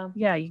yourself.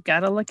 Yeah, you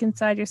gotta look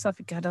inside yourself.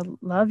 You gotta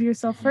love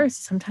yourself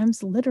first,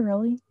 sometimes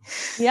literally,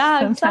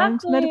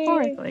 sometimes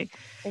metaphorically.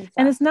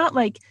 And it's not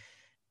like,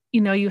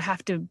 you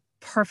have to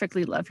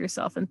perfectly love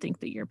yourself and think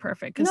that you're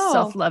perfect, because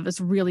self-love is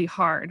really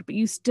hard, but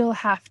you still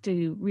have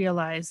to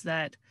realize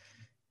that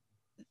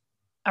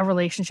a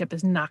relationship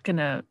is not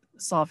gonna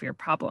solve your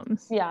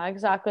problems. Yeah,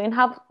 exactly. And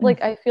have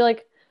I feel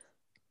like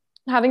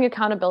having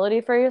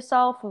accountability for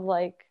yourself of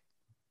like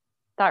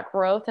that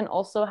growth, and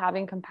also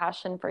having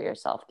compassion for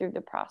yourself through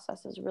the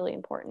process is really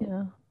important.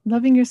 Yeah.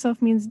 Loving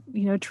yourself means,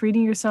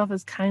 treating yourself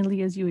as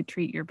kindly as you would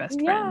treat your best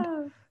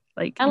friend.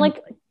 And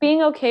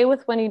being okay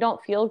with when you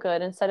don't feel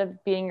good, instead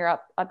of being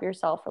up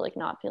yourself or like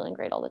not feeling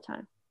great all the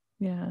time.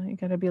 Yeah, you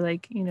gotta be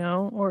like,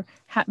 or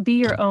be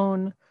your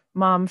own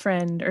mom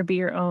friend, or be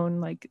your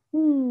own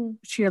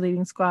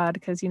cheerleading squad,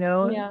 because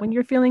when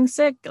you're feeling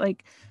sick,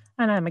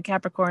 and I'm a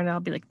Capricorn,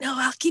 I'll be like, no,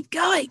 I'll keep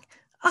going,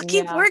 I'll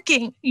keep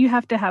working. You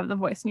have to have the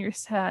voice in your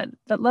head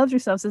that loves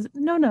yourself, says,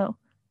 no,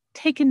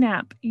 take a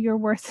nap, you're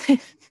worth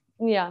it.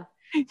 Yeah.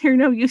 You're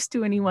no use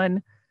to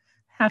anyone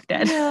half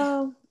dead.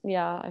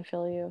 Yeah, I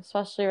feel you,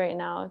 especially right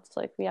now. It's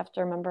like we have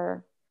to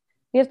remember,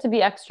 we have to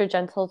be extra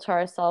gentle to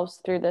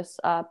ourselves through this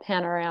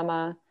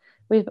panorama.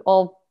 We've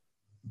all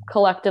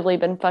collectively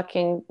been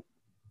fucking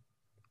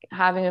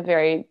having a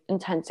very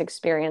intense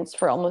experience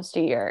for almost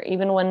a year.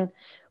 Even when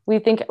we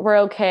think we're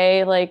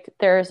okay,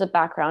 there's a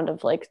background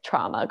of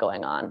trauma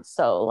going on.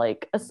 So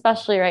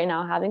especially right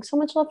now, having so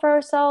much love for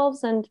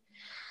ourselves and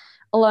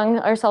allowing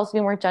ourselves to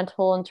be more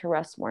gentle and to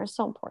rest more is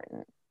so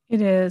important.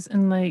 It is.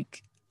 And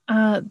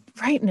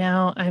right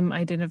now I'm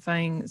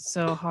identifying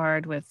so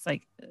hard with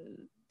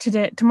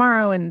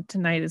tomorrow and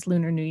tonight is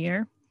Lunar New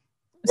Year.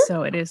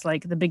 So it is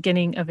the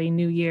beginning of a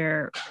new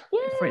year.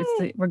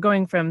 We're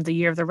going from the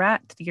year of the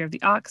rat to the year of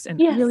the ox, and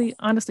really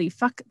honestly,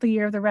 fuck the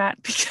year of the rat,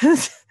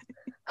 because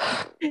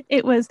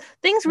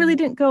things really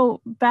didn't go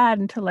bad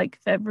until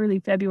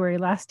February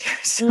last year.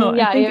 So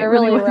yeah, you're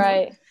really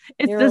right.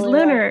 It's you're this really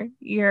lunar right.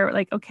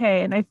 year,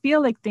 okay, and I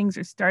feel like things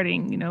are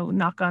starting,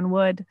 knock on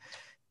wood,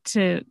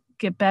 to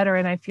get better,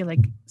 and I feel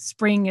like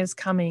spring is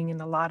coming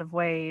in a lot of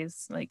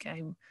ways.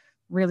 I'm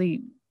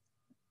really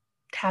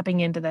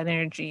tapping into that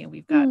energy, and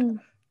we've got the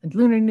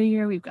Lunar New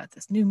Year, we've got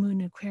this new moon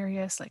in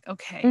Aquarius.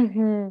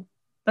 Okay,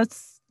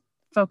 let's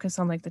focus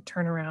on the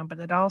turnaround, but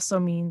it also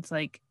means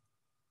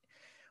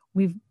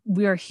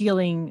we are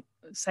healing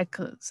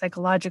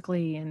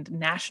psychologically and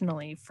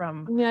nationally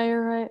from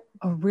you're right,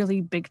 a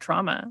really big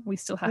trauma. We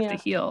still have to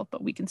heal,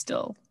 but we can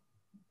still,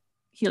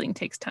 healing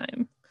takes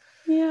time.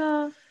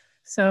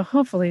 So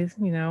hopefully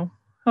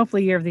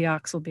Year of the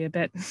Ox will be a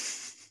bit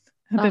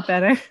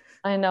better.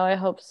 I know, I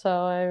hope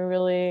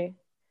so.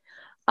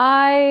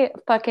 I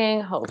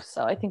fucking hope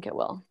so. I think it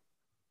will.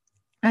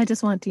 I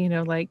just want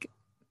to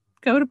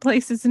go to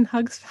places and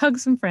hug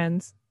some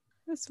friends.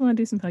 I just want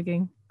to do some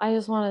hugging. I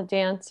just want to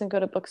dance and go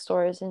to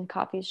bookstores and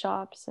coffee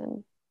shops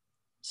and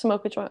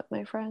smoke a joint with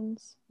my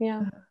friends.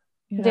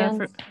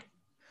 Dance.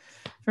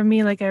 For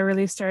me, I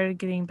really started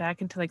getting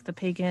back into the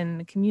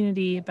pagan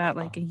community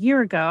about a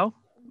year ago,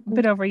 a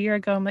bit over a year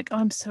ago. I'm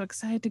I'm so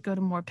excited to go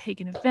to more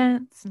pagan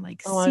events and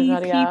see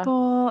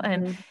people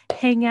and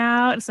hang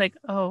out. It's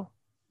oh,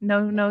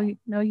 no,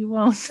 you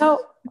won't. No.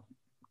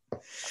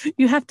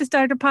 You have to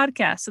start a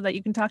podcast so that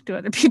you can talk to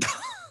other people.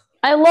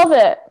 I love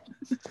it.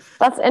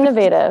 That's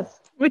innovative.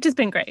 Which has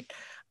been great.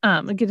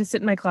 I get to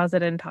sit in my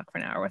closet and talk for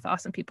an hour with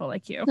awesome people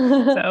like you.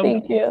 So,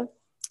 thank you.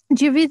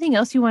 Do you have anything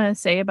else you want to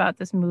say about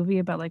this movie,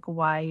 about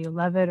why you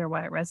love it or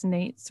why it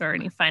resonates, or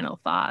any final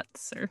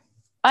thoughts? Or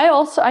I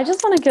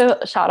just want to give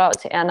a shout out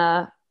to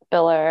Anna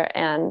Biller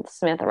and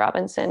Samantha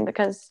Robinson,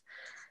 because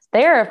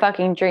they are a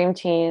fucking dream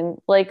team.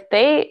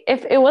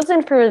 If it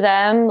wasn't for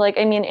them,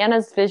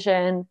 Anna's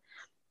vision,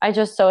 I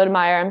just so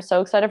admire. I'm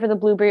so excited for the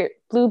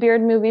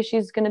Bluebeard movie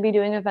she's going to be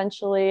doing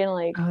eventually. And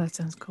oh, that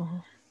sounds cool.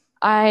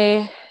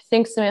 I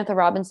think Samantha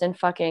Robinson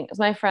as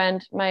my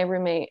friend, my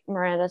roommate,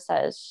 Miranda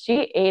says,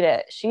 she ate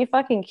it. She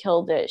fucking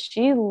killed it.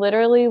 She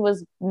literally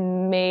was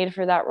made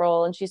for that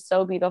role, and she's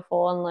so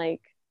beautiful. And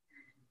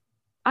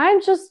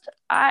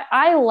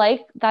I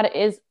like that it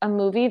is a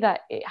movie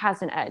that it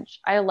has an edge.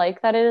 I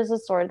like that it is a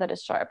sword that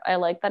is sharp. I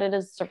like that it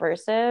is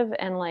subversive,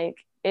 and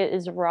it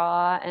is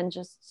raw and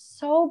just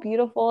so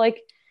beautiful.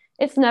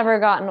 It's never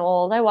gotten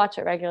old. I watch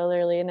it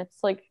regularly, and it's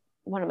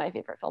one of my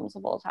favorite films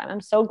of all time. I'm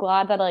so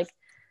glad that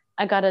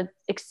I got to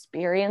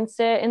experience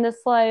it in this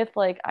life.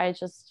 I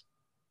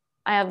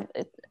have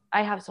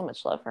so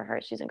much love for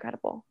her. She's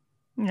incredible.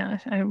 Yeah,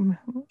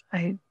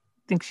 I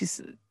think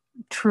she's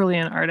truly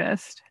an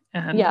artist,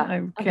 and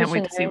I can't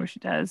wait to see what she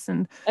does.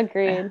 And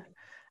agreed.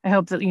 I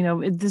hope that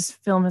this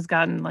film has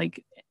gotten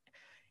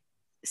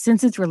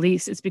since its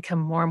release, it's become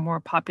more and more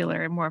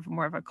popular and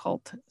more of a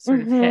cult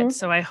sort of hit.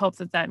 So I hope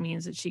that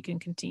means that she can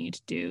continue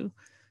to do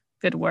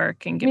good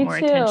work and get more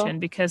attention,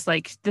 because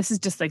like this is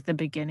just like the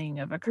beginning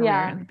of a career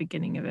and the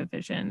beginning of a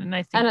vision, and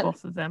I think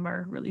both of them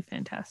are really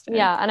fantastic.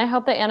 And I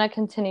hope that Anna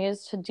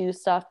continues to do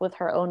stuff with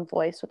her own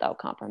voice without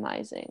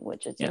compromising,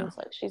 which it seems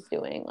like she's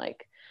doing.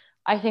 Like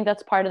I think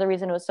that's part of the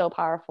reason it was so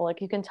powerful.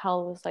 Like you can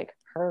tell it was like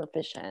her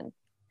vision.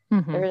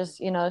 There's,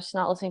 you know, she's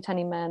not listening to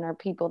any men or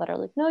people that are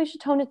like, no, you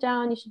should tone it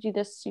down, you should do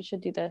this, you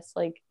should do this.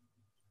 Like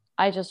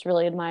I just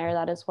really admire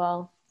that as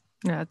well.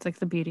 Yeah, it's like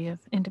the beauty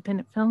of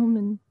independent film,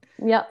 and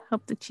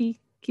hope that she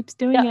keeps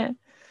doing it.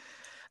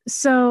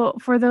 So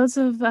for those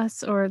of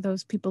us or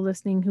those people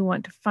listening who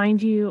want to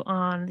find you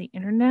on the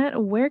internet,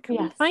 where can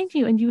we find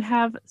you? And you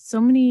have so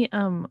many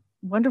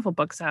wonderful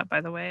books out, by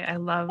the way. I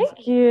love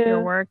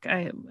your work.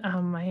 I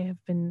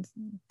have been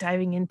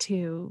diving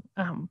into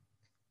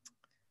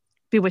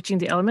Bewitching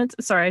the Elements.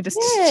 Sorry, I just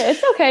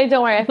it's okay.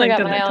 Don't worry. I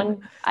forget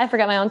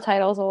my own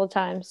titles all the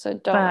time, so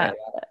don't worry about it.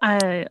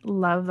 I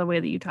love the way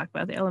that you talk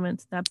about the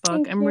elements in that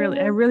book. I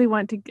really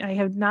want to. I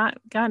have not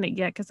gotten it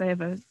yet because I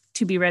have a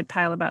to be read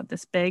pile about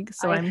this big.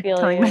 So I'm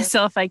telling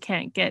myself I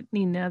can't get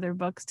any other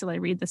books till I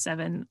read the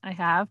 7 I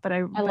have. But I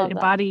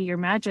embody your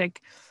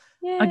magic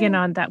again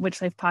on that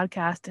Witch Life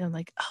podcast, and I'm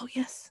like, oh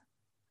yes,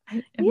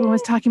 everyone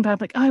was talking about. I'm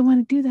like, oh, I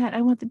want to do that.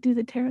 I want to do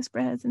the tarot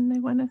spreads, and I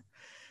want to.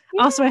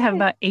 Also, I have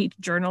about 8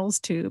 journals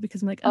too,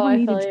 because I'm like, I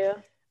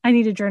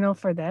need a journal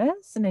for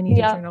this, and I need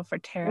a journal for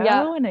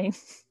tarot, and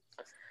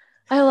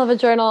I love a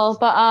journal.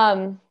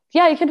 But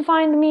you can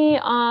find me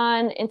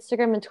on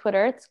Instagram and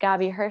Twitter. It's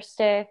Gabby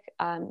Herstik,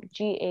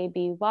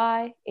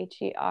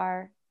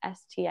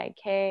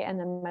 GabyHerstik, and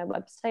then my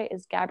website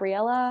is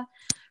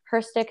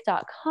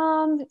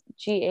GabrielaHerstik.com,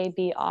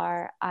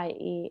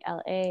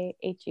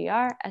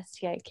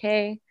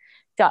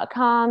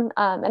 GabrielaHerstik.com,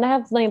 and I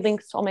have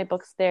links to all my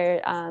books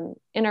there.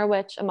 Inner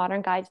Witch, A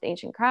Modern Guide to the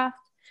Ancient Craft,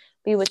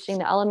 Bewitching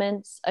the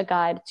Elements, A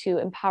Guide to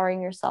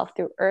Empowering Yourself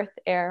Through Earth,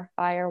 Air,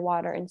 Fire,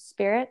 Water, and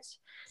Spirit,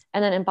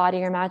 and then Embody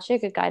Your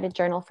Magic, A Guided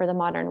Journal for the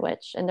Modern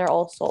Witch. And they're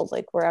all sold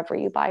like wherever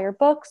you buy your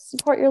books.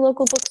 Support your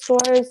local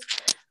bookstores.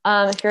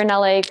 If you're in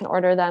LA, you can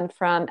order them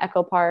from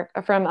Echo Park,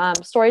 or from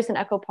Stories in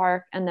Echo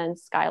Park, and then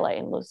Skylight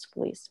and Los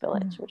Feliz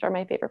Village, which are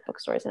my favorite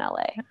bookstores in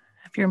LA.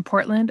 If you're in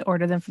Portland,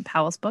 order them from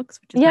Powell's Books,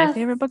 which is my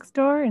favorite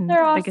bookstore, and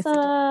they're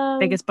the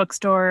biggest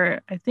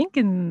bookstore, I think,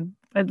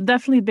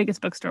 definitely the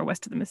biggest bookstore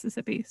west of the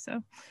Mississippi.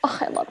 So,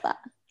 I love that.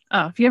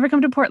 Oh, if you ever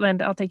come to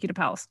Portland, I'll take you to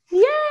Powell's.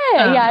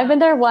 I've been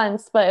there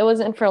once, but it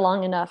wasn't for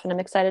long enough, and I'm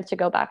excited to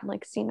go back and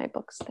like see my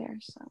books there.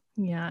 So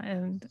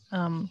and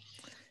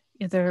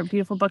they're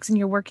beautiful books, and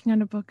you're working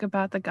on a book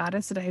about the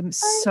goddess that I'm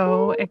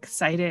so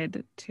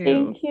excited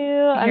to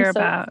hear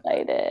about.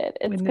 Excited.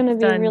 It's going to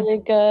be really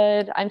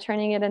good. I'm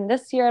turning it in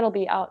this year. It'll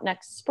be out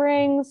next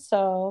spring.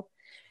 So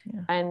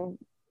I'm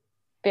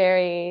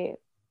very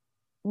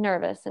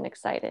nervous and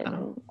excited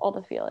and all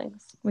the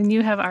feelings. When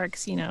you have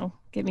ARCs,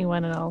 get me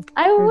one and I'll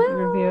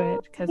review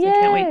it, because I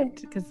can't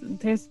wait, because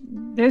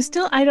there's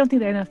still, I don't think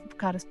there are enough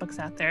goddess books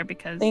out there,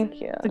 because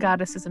the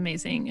goddess is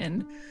amazing,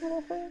 and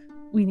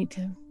we need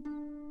to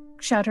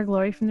shout her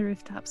glory from the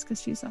rooftops,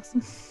 because she's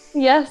awesome.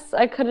 Yes,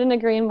 I couldn't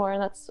agree more.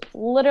 And that's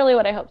literally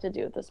what I hope to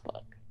do with this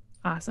book.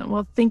 Awesome.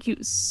 Well, thank you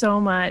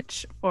so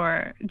much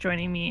for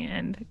joining me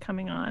and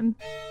coming on.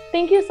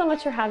 Thank you so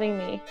much for having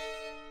me.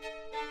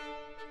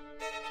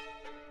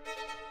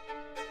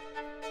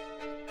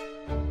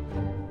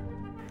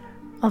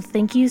 Well,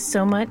 thank you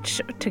so much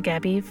to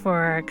Gabby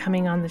for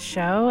coming on the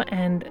show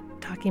and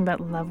talking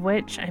about Love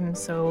Witch. I'm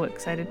so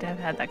excited to have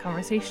had that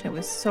conversation. It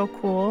was so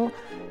cool.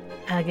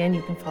 Again,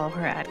 you can follow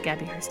her at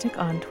Gabby Herstik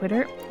on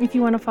Twitter. If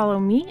you want to follow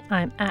me,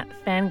 I'm at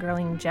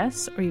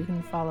FangirlingJess, or you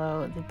can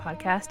follow the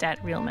podcast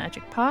at Real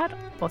Magic Pod,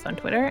 both on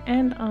Twitter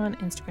and on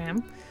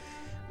Instagram.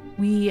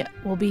 We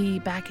will be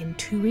back in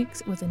 2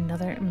 weeks with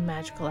another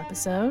magical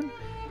episode.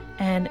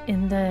 And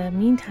in the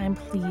meantime,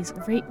 please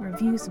rate,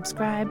 review,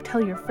 subscribe,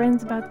 tell your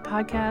friends about the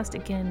podcast.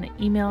 Again,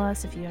 email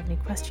us if you have any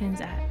questions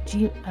at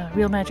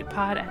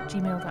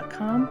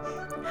realmagicpod@gmail.com.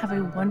 Have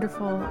a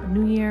wonderful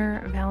New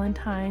Year,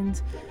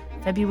 Valentine's,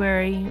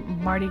 February,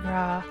 Mardi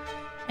Gras,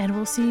 and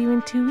we'll see you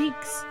in 2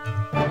 weeks.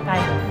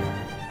 Bye.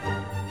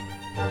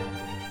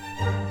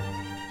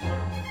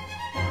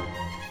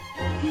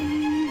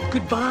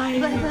 Goodbye.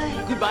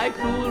 Bye-bye. Goodbye,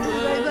 cruel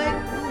world.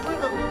 Bye-bye.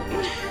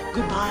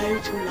 Goodbye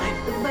to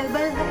life.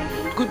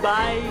 Bye-bye.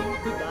 Goodbye.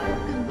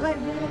 Goodbye.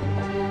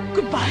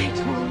 Goodbye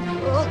to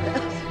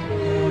all.